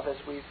immutable love, as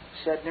we've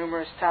said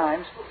numerous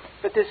times,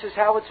 but this is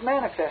how it's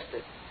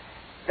manifested.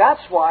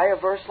 That's why a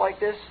verse like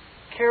this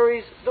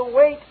carries the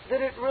weight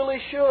that it really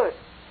should.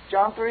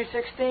 John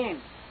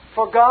 3:16.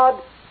 For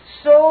God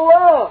so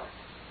loved.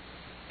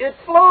 It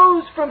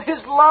flows from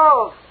His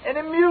love, an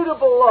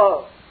immutable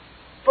love.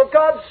 For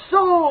God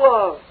so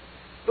loved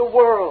the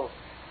world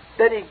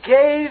that He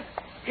gave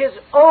His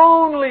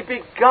only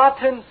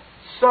begotten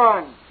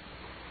Son,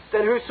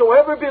 that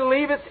whosoever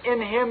believeth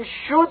in Him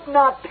should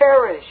not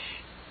perish,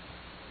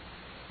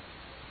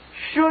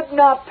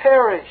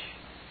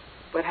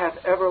 but have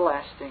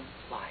everlasting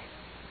life.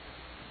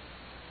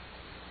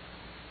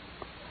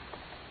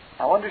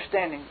 Now,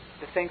 understanding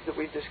the things that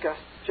we've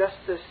discussed just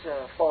this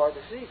far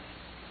this evening,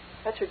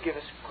 that should give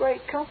us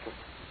great comfort.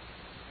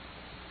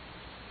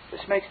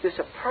 This makes this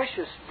a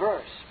precious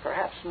verse,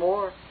 perhaps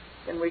more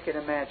than we can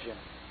imagine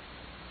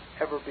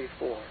ever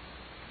before.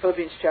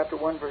 Philippians chapter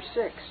 1, verse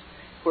 6,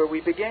 where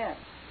we began.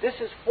 This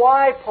is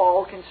why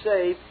Paul can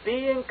say,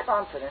 being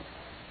confident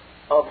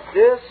of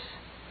this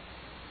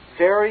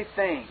very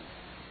thing,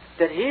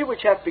 that he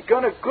which hath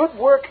begun a good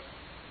work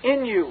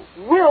in you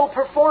will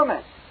perform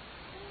it.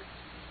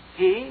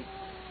 He,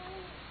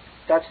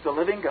 that's the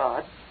living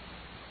God,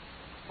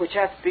 which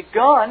hath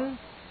begun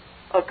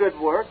a good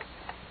work.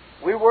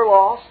 We were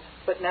lost,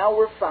 but now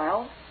we're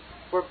found.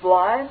 We're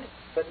blind,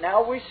 but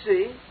now we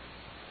see.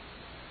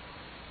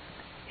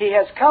 He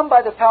has come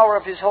by the power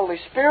of His Holy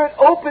Spirit,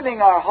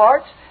 opening our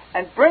hearts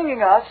and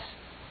bringing us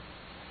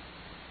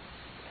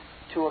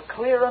to a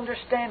clear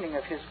understanding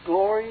of His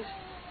glories,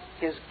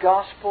 His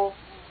gospel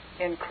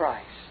in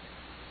Christ.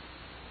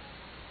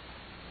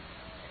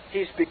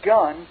 He's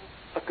begun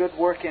a good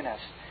work in us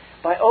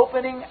by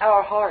opening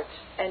our hearts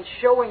and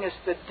showing us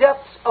the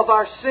depths of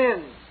our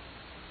sin.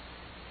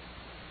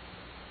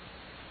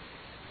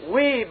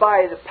 We,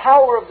 by the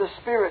power of the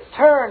Spirit,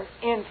 turn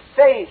in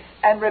faith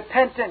and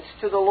repentance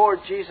to the Lord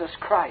Jesus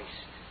Christ,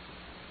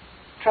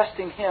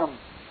 trusting Him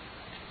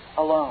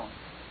alone.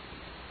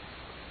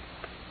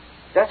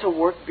 That's a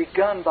work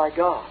begun by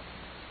God.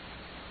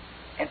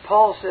 And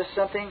Paul says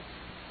something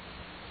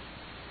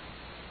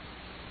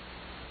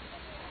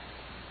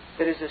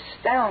that is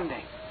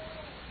astounding,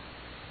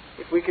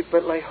 if we could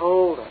but lay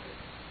hold of it.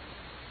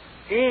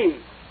 He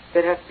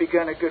that hath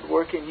begun a good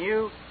work in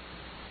you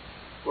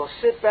will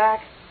sit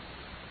back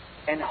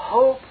and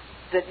hope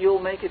that you'll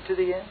make it to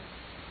the end.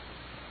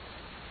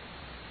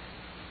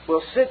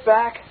 Will sit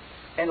back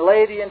and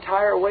lay the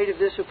entire weight of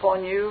this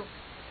upon you,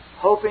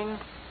 hoping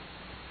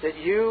that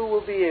you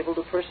will be able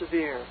to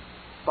persevere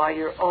by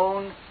your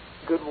own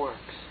good works.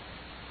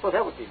 Well,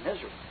 that would be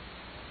miserable.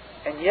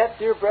 And yet,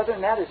 dear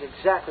brethren, that is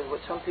exactly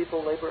what some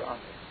people labor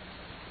under.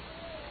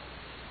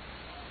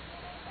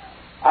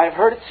 I've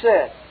heard it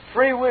said,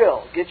 free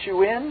will gets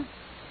you in,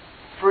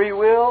 free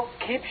will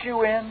keeps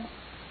you in,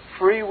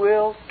 free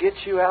will gets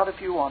you out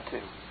if you want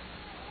to.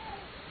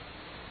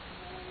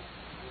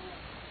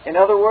 In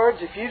other words,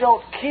 if you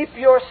don't keep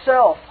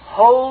yourself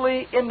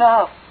holy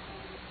enough,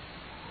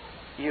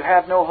 you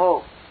have no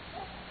hope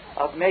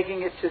of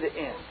making it to the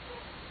end.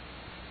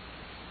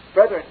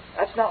 Brethren,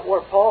 that's not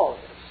where Paul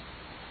is.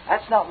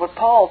 That's not what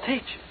Paul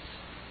teaches.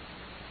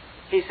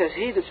 He says,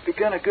 He that's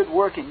begun a good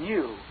work in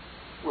you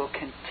will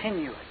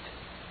continue it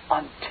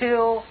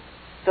until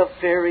the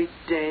very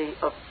day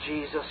of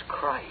Jesus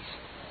Christ.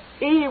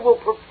 He will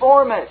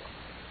perform it.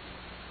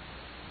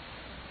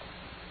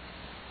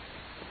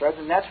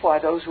 Brethren, that's why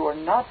those who are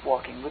not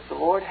walking with the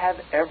Lord have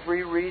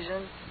every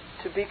reason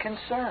to be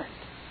concerned.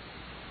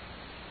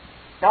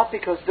 Not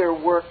because their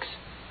works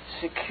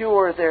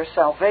secure their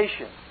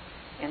salvation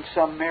in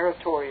some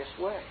meritorious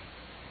way,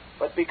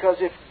 but because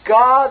if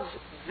God's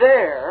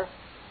there,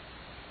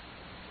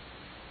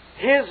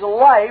 His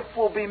life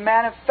will be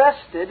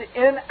manifested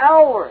in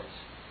ours.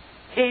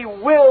 He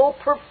will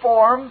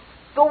perform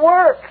the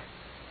work.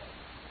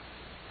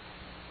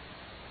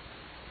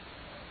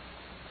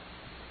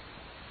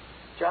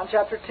 John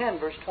chapter 10,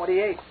 verse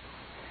 28.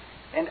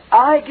 And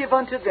I give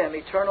unto them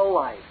eternal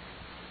life,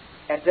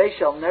 and they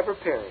shall never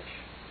perish,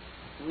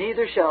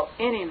 neither shall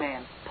any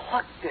man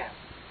pluck them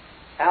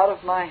out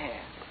of my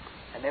hand.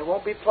 And they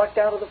won't be plucked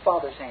out of the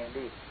Father's hand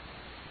either.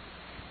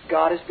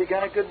 God has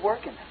begun a good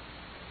work in them.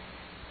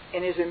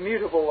 In His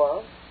immutable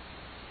love,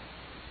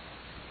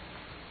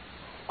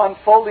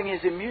 unfolding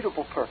His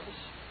immutable purpose,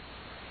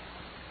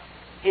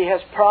 He has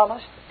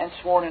promised and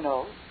sworn an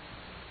oath,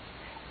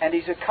 and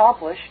He's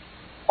accomplished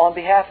on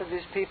behalf of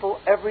His people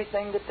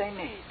everything that they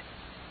need,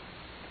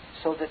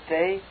 so that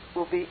they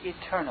will be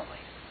eternally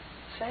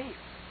saved.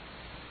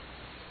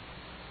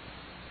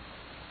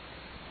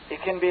 It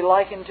can be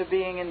likened to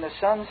being in the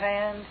Son's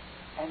hand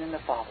and in the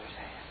Father's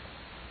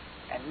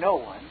hand, and no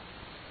one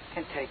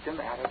can take them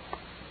out of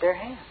their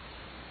hands.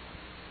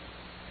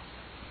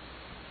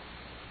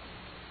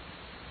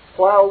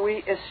 While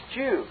we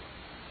eschew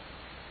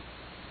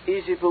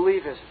easy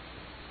believism,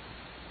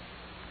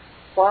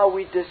 while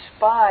we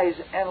despise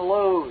and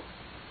loathe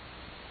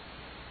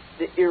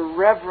the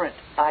irreverent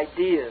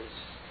ideas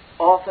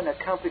often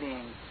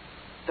accompanying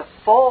the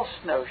false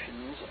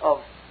notions of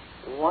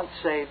once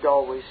saved,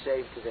 always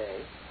saved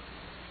today,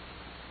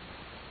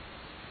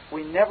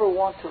 we never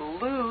want to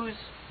lose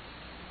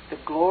the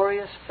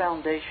glorious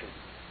foundation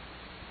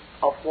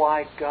of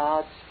why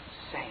God's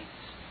saints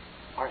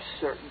are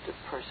certain to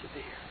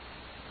persevere.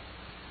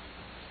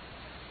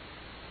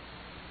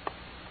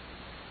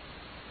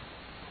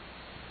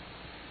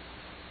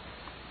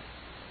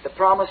 The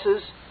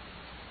promises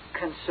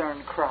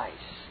concern Christ.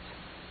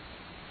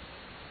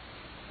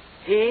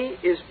 He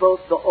is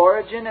both the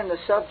origin and the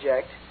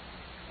subject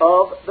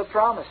of the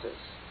promises.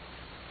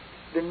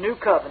 The new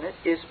covenant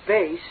is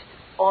based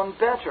on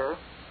better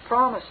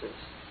promises.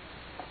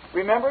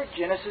 Remember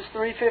Genesis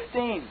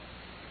 3:15.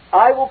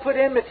 I will put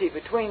enmity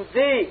between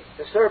thee,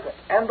 the serpent,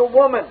 and the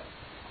woman,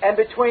 and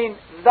between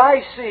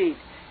thy seed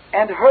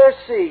and her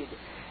seed.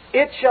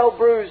 It shall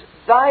bruise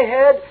thy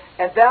head,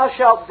 and thou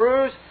shalt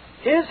bruise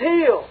his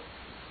heel.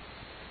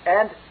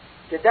 And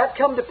did that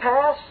come to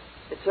pass?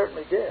 It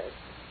certainly did.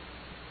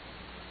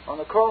 On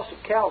the cross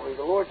of Calvary,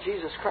 the Lord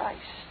Jesus Christ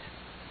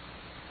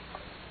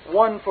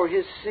won for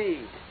His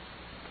seed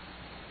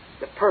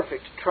the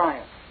perfect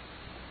triumph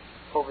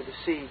over the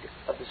seed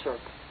of the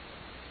serpent.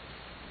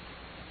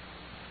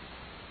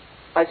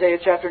 Isaiah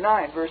chapter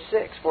 9, verse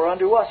 6. For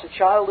unto us a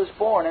child is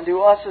born,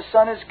 unto us a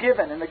son is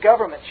given, and the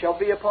government shall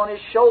be upon His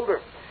shoulder.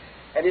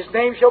 And His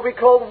name shall be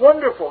called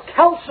Wonderful,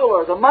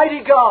 Counselor, the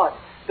Mighty God,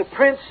 the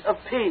Prince of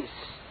Peace,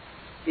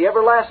 the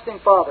Everlasting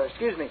Father.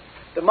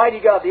 The Mighty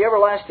God, the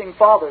Everlasting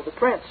Father, the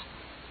Prince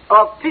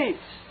of Peace.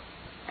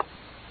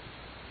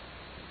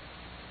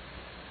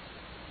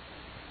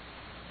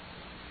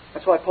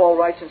 That's why Paul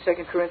writes in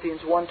 2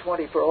 Corinthians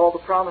 1:20, For all the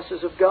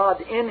promises of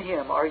God in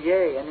Him are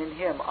yea, and in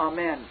Him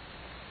amen,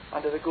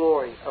 unto the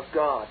glory of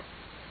God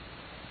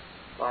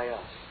by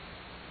us.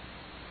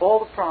 All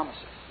the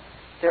promises,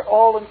 they're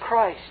all in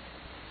Christ.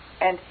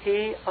 And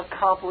He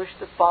accomplished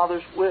the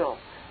Father's will.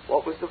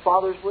 What was the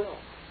Father's will?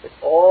 That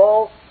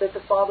all that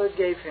the Father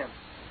gave Him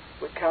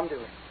would come to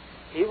Him.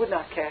 He would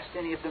not cast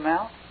any of them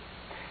out.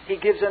 He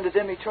gives unto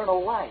them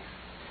eternal life.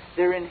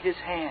 They're in His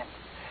hand.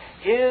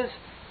 His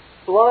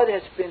blood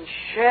has been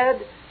shed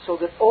so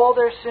that all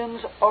their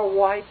sins are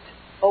wiped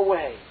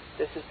away.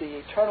 This is the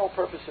eternal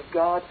purpose of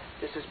God.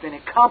 This has been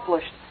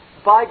accomplished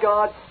by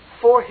God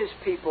for His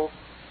people.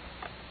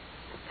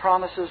 The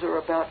promises are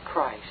about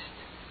Christ,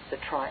 the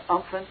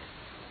triumphant,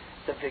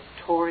 the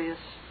victorious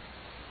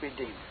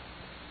Redeemer.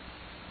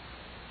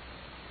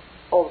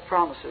 All the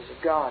promises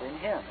of God in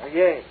Him are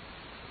yea,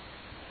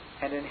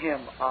 and in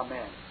Him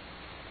amen.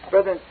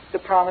 Brethren, the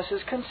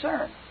promises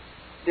concern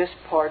this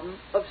pardon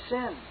of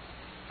sin,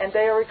 and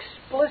they are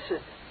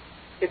explicit.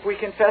 If we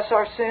confess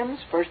our sins,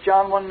 1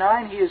 John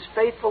 1:9, He is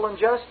faithful and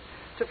just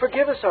to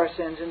forgive us our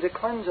sins and to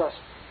cleanse us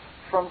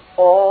from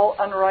all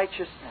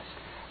unrighteousness.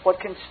 What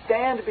can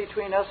stand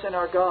between us and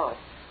our God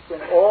when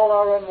all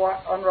our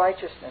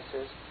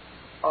unrighteousnesses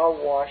are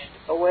washed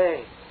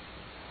away?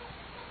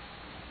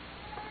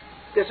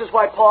 This is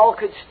why Paul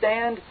could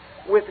stand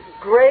with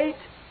great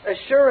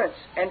assurance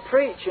and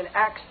preach in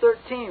Acts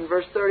 13,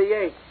 verse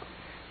 38.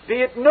 Be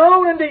it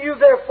known unto you,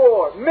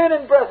 therefore, men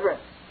and brethren,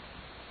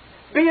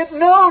 be it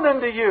known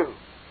unto you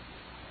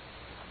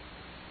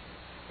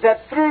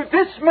that through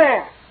this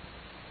man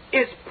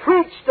is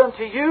preached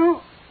unto you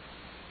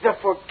the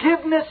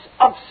forgiveness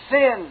of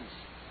sins.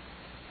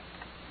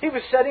 He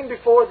was setting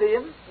before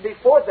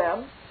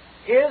them,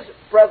 His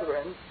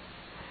brethren,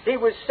 He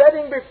was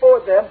setting before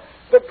them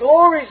the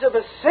glories of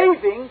a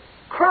saving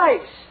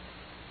Christ.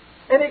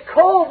 And He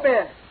called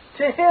men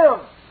to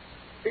Him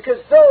because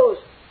those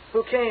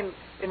who came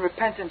in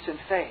repentance and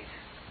faith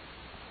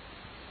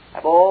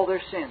have all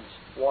their sins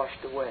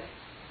washed away.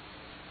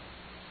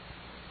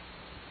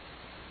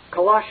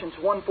 Colossians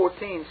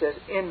 1:14 says,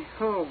 In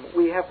whom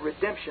we have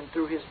redemption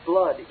through His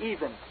blood,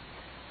 even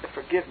the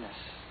forgiveness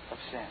of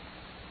sin.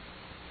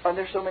 And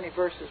there's so many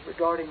verses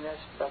regarding this,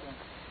 brethren.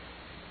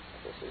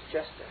 This is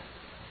just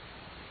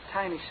a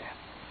tiny sample.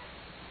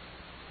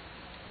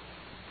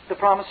 The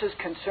promises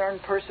concern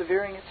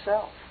persevering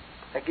itself.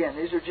 Again,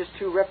 these are just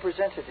two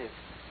representative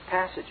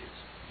passages.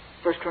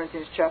 1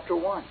 Corinthians chapter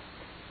 1,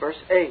 verse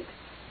 8.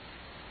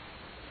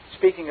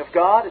 Speaking of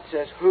God, it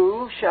says,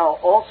 Who shall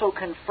also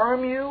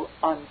confirm you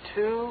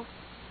unto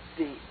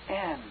the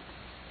end?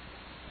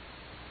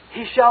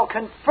 He shall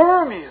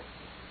confirm you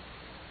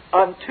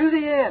unto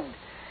the end,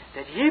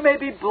 that ye may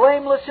be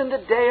blameless in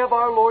the day of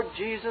our Lord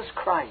Jesus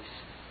Christ.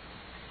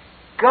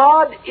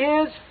 God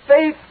is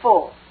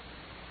faithful,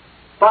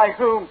 by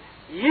whom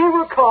ye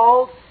were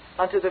called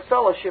unto the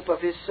fellowship of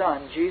His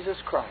Son, Jesus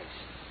Christ,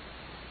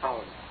 our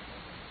Lord.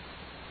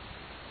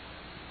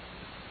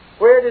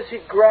 Where does He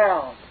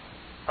ground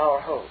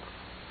our hope?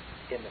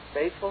 In the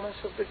faithfulness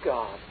of the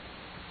God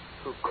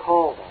who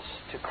called us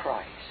to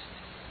Christ.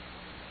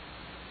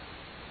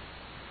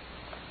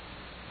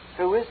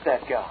 Who is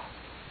that God?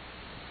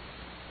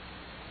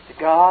 The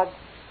God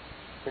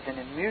with an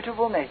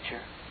immutable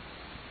nature,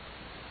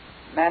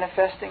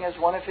 manifesting as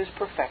one of His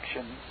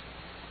perfections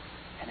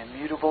an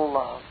immutable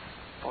love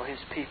for His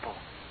people,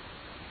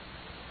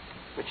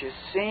 which is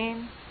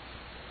seen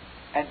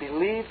and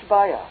believed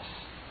by us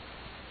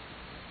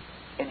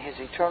in His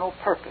eternal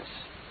purpose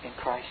in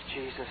Christ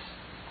Jesus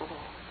the Lord.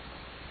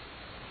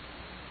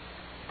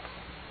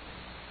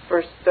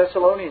 1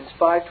 Thessalonians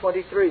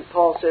 5:23,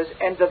 Paul says,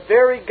 And the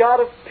very God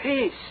of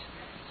peace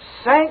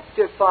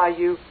sanctify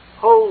you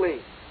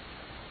wholly.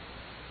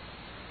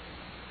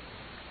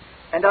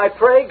 And I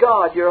pray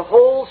God, your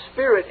whole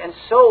spirit and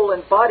soul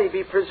and body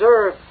be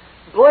preserved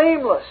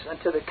blameless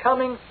unto the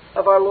coming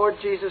of our Lord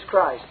Jesus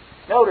Christ.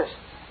 Notice,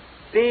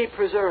 be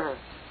preserved.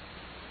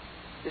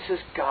 This is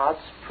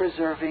God's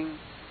preserving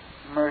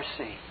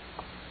mercy.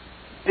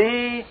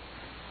 Be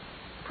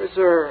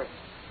preserved.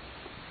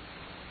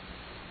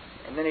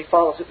 And then he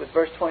follows it with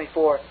verse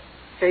 24.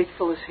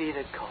 Faithful is He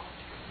that called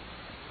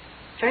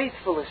you.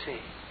 Faithful is He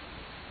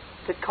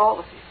that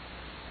calleth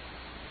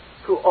you.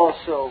 who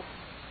also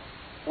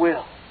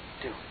will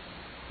do it.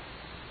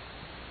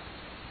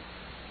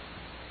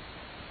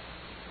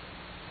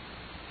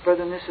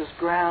 Brethren, this is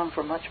ground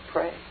for much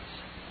praise.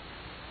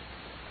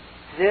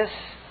 This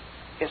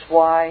is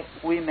why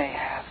we may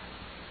have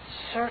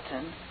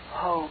certain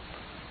hope.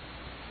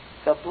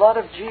 The blood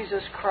of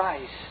Jesus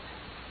Christ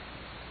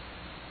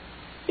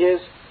is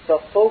the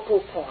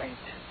focal point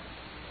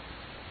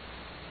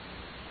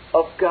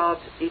of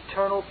God's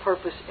eternal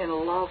purpose in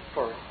love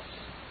for us.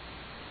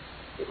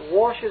 It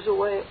washes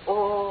away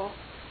all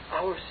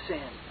our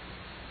sin,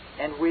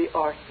 and we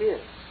are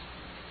His.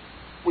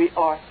 We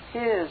are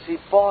His. He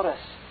bought us,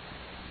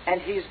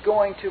 and He's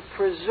going to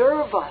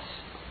preserve us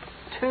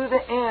to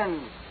the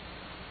end.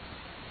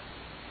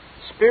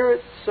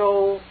 Spirit,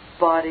 soul,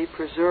 body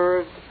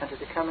preserved unto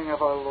the coming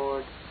of our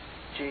Lord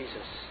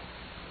Jesus.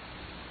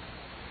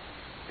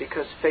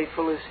 Because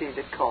faithful is He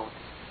that called.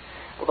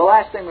 Well, the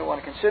last thing we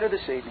want to consider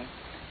this evening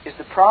is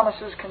the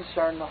promises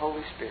concern the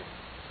Holy Spirit.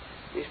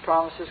 These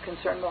promises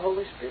concern the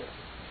Holy Spirit.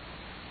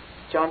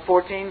 John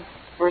 14,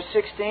 verse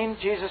 16,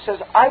 Jesus says,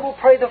 I will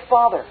pray the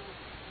Father,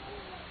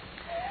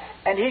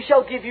 and He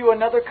shall give you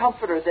another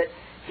Comforter, that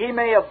He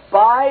may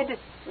abide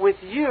with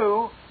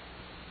you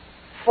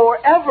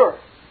forever.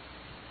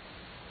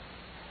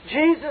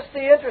 Jesus,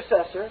 the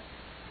intercessor,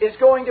 is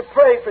going to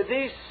pray for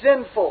these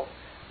sinful,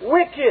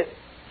 wicked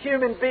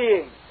human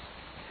beings.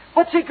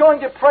 What's He going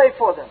to pray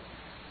for them?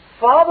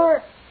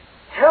 Father,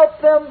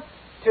 help them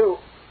to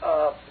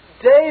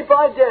day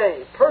by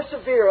day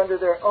persevere under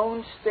their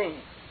own steam.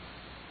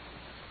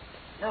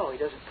 No, He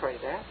doesn't pray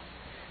that.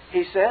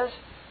 He says,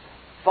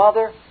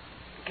 Father,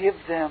 give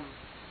them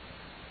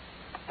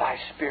Thy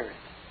Spirit.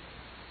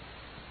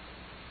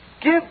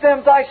 Give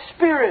them Thy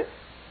Spirit.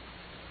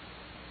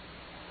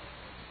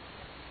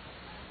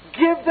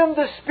 Give them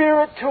the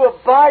Spirit to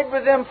abide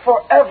with them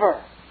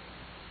forever.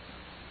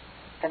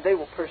 And they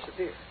will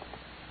persevere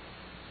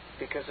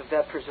because of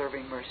that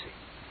preserving mercy.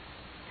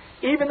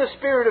 Even the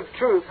Spirit of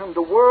truth, whom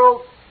the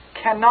world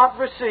cannot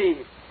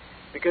receive,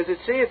 because it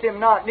seeth Him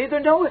not, neither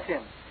knoweth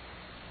Him.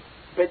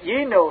 But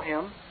ye know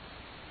Him,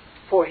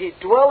 for He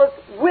dwelleth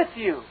with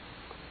you,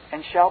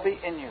 and shall be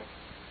in you.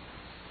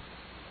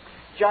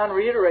 John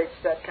reiterates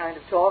that kind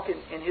of talk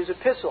in his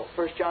epistle,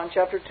 1 John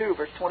chapter 2,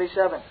 verse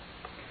 27.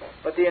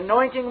 But the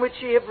anointing which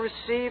ye have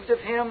received of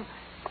Him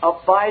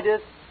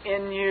abideth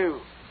in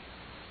you.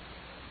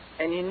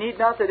 And ye need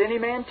not that any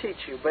man teach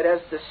you, but as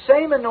the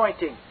same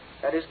anointing,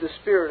 that is the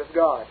Spirit of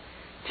God,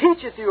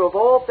 teacheth you of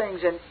all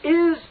things, and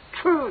is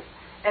truth,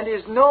 and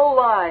is no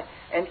lie,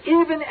 and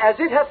even as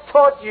it hath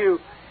taught you,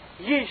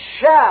 ye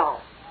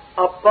shall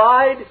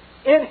abide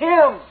in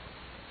Him.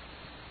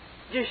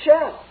 Ye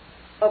shall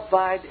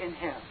abide in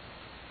Him.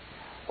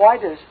 Why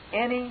does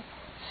any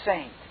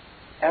saint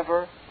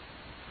ever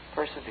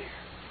persevere?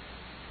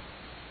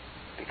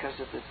 Because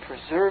of the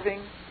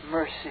preserving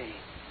mercy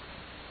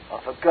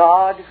of a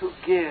God who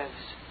gives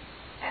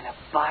an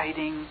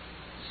abiding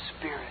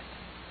Spirit.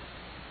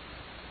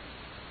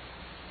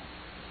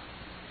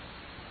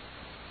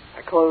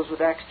 I close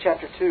with Acts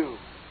chapter 2.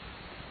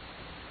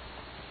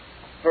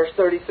 Verse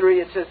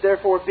 33, it says,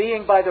 Therefore,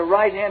 being by the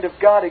right hand of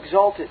God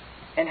exalted,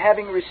 and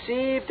having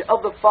received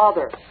of the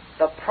Father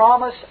the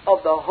promise of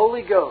the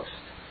Holy Ghost,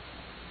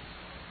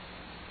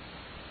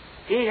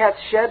 He hath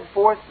shed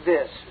forth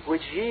this,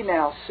 which ye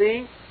now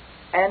see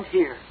and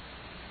hear.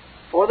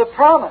 For the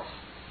promise,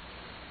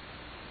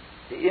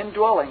 the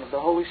indwelling of the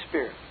Holy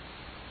Spirit,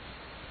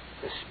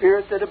 the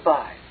Spirit that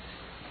abides,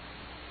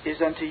 is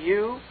unto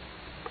you,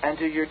 and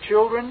to your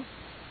children,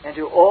 and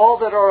to all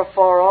that are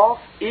afar off,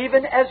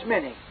 even as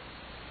many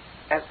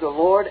as the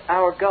Lord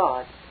our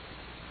God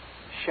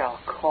shall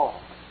call.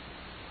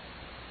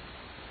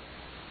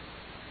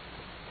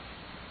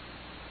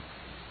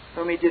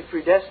 Whom He did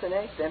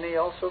predestinate, them He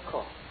also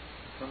called.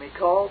 Whom He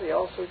called, He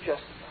also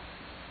justified.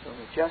 Whom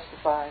He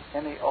justified,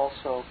 them He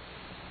also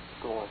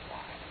glorified.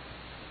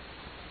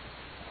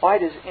 Why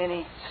does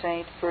any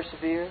saint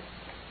persevere?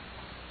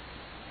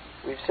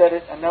 We've said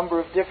it a number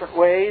of different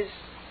ways.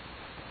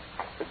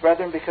 But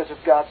brethren, because of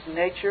God's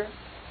nature,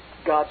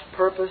 God's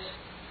purpose,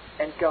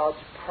 and God's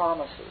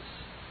promises,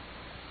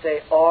 they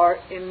are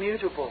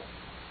immutable.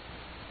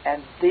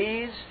 And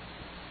these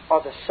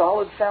are the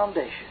solid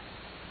foundation,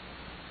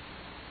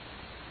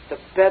 the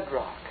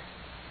bedrock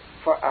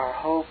for our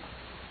hope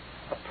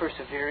of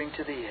persevering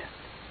to the end.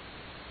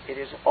 It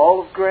is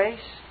all of grace,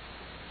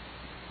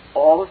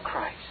 all of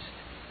Christ.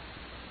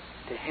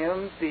 To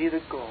Him be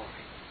the glory.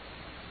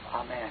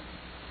 Amen.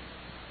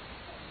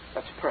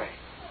 Let's pray.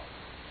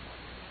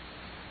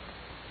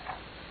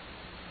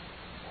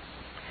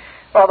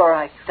 Father,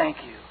 I thank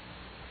You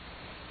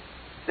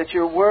that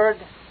Your Word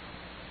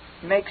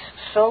makes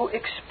so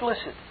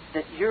explicit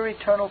that Your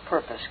eternal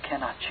purpose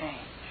cannot change.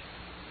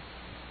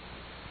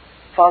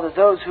 Father,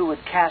 those who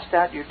would cast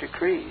out Your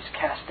decrees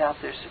cast out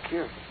their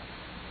security.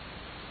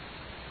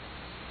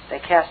 They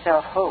cast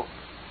out hope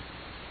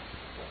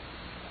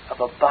of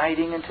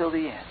abiding until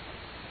the end.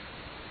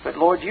 But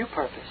Lord, You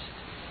purposed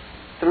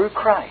through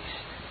Christ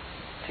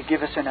to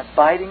give us an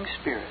abiding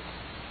Spirit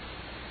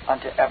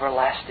unto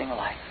everlasting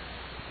life.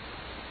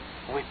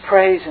 We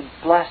praise and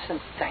bless and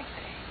thank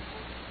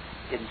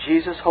Thee. In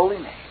Jesus' holy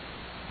name.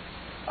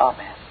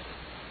 Amen.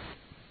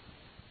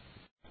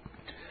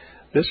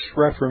 This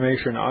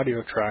Reformation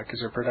audio track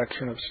is a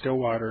production of Still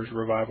Waters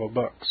Revival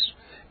Books.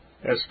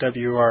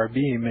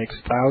 SWRB makes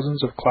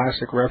thousands of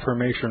classic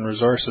Reformation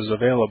resources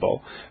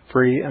available,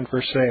 free and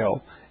for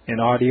sale, in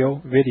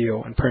audio,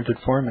 video, and printed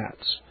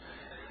formats.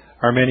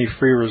 Our many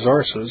free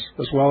resources,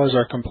 as well as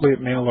our complete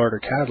mail-order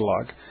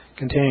catalog,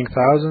 containing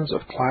thousands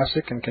of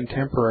classic and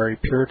contemporary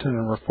Puritan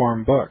and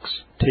Reformed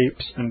books,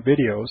 tapes, and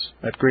videos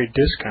at great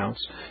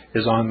discounts,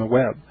 is on the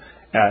web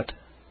at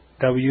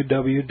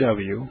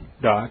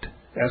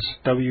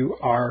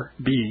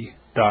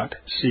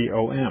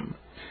www.swrb.com.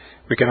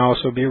 We can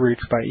also be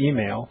reached by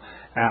email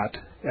at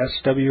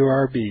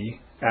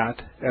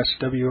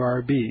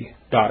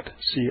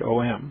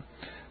swrb@swrb.com,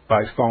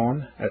 by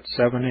phone at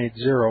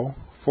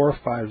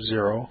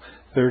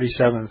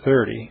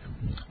 780-450-3730,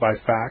 by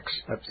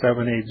fax at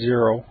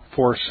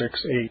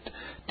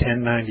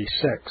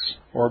 780-468-1096,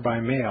 or by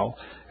mail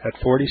at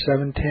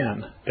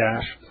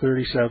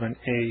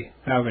 4710-37A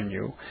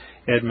Avenue,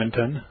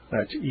 Edmonton,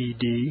 that's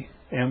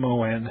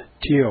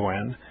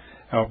Edmonton,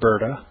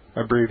 Alberta,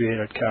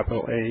 abbreviated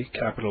capital A,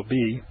 capital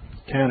B,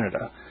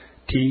 Canada,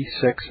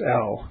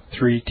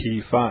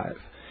 T6L3T5.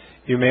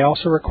 You may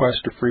also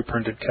request a free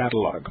printed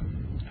catalog.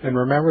 And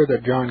remember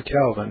that John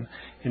Calvin,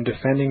 in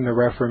defending the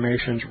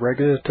Reformation's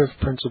regulative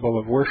principle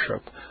of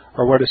worship,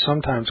 or what is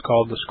sometimes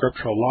called the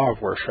scriptural law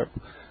of worship,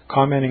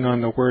 commenting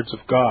on the words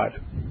of God,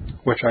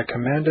 which I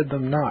commanded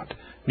them not,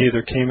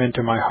 neither came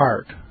into my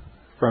heart,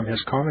 from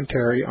his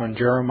commentary on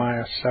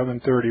Jeremiah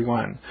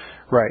 7:31,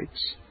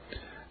 writes,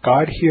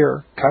 God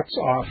here cuts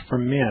off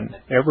from men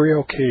every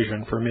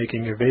occasion for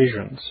making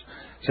evasions,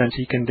 since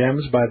he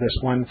condemns by this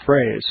one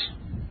phrase,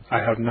 I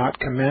have not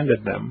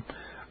commanded them,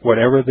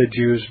 whatever the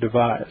Jews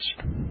devised.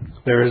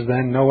 There is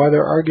then no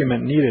other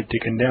argument needed to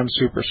condemn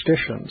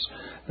superstitions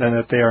than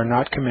that they are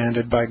not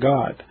commanded by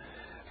God.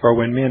 For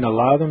when men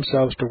allow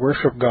themselves to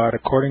worship God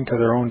according to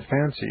their own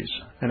fancies,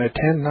 and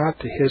attend not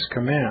to his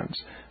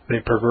commands,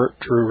 they pervert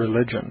true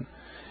religion.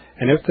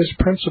 And if this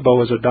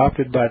principle is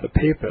adopted by the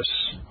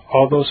papists,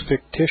 all those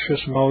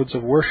fictitious modes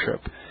of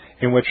worship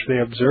in which they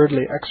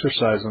absurdly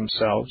exercise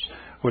themselves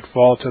would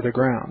fall to the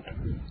ground.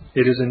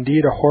 It is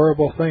indeed a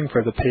horrible thing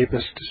for the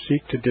papists to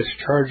seek to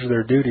discharge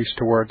their duties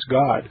towards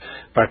God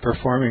by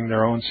performing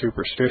their own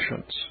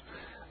superstitions.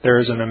 There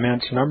is an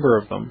immense number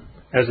of them,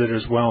 as it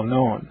is well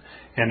known,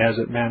 and as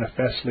it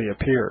manifestly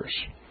appears.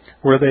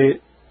 Were they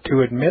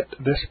to admit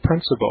this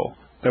principle,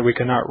 that we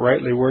cannot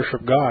rightly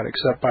worship God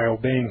except by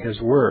obeying his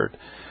word,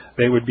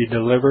 they would be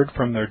delivered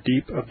from their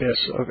deep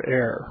abyss of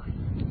error.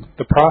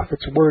 The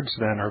prophet's words,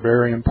 then, are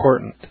very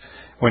important,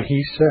 when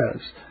he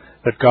says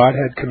that God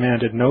had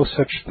commanded no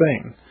such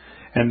thing,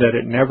 and that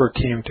it never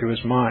came to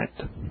his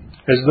mind,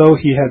 as though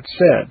he had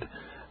said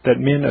that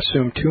men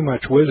assume too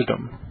much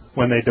wisdom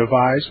when they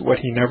devise what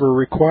he never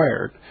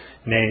required,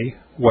 nay,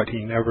 what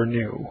he never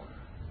knew.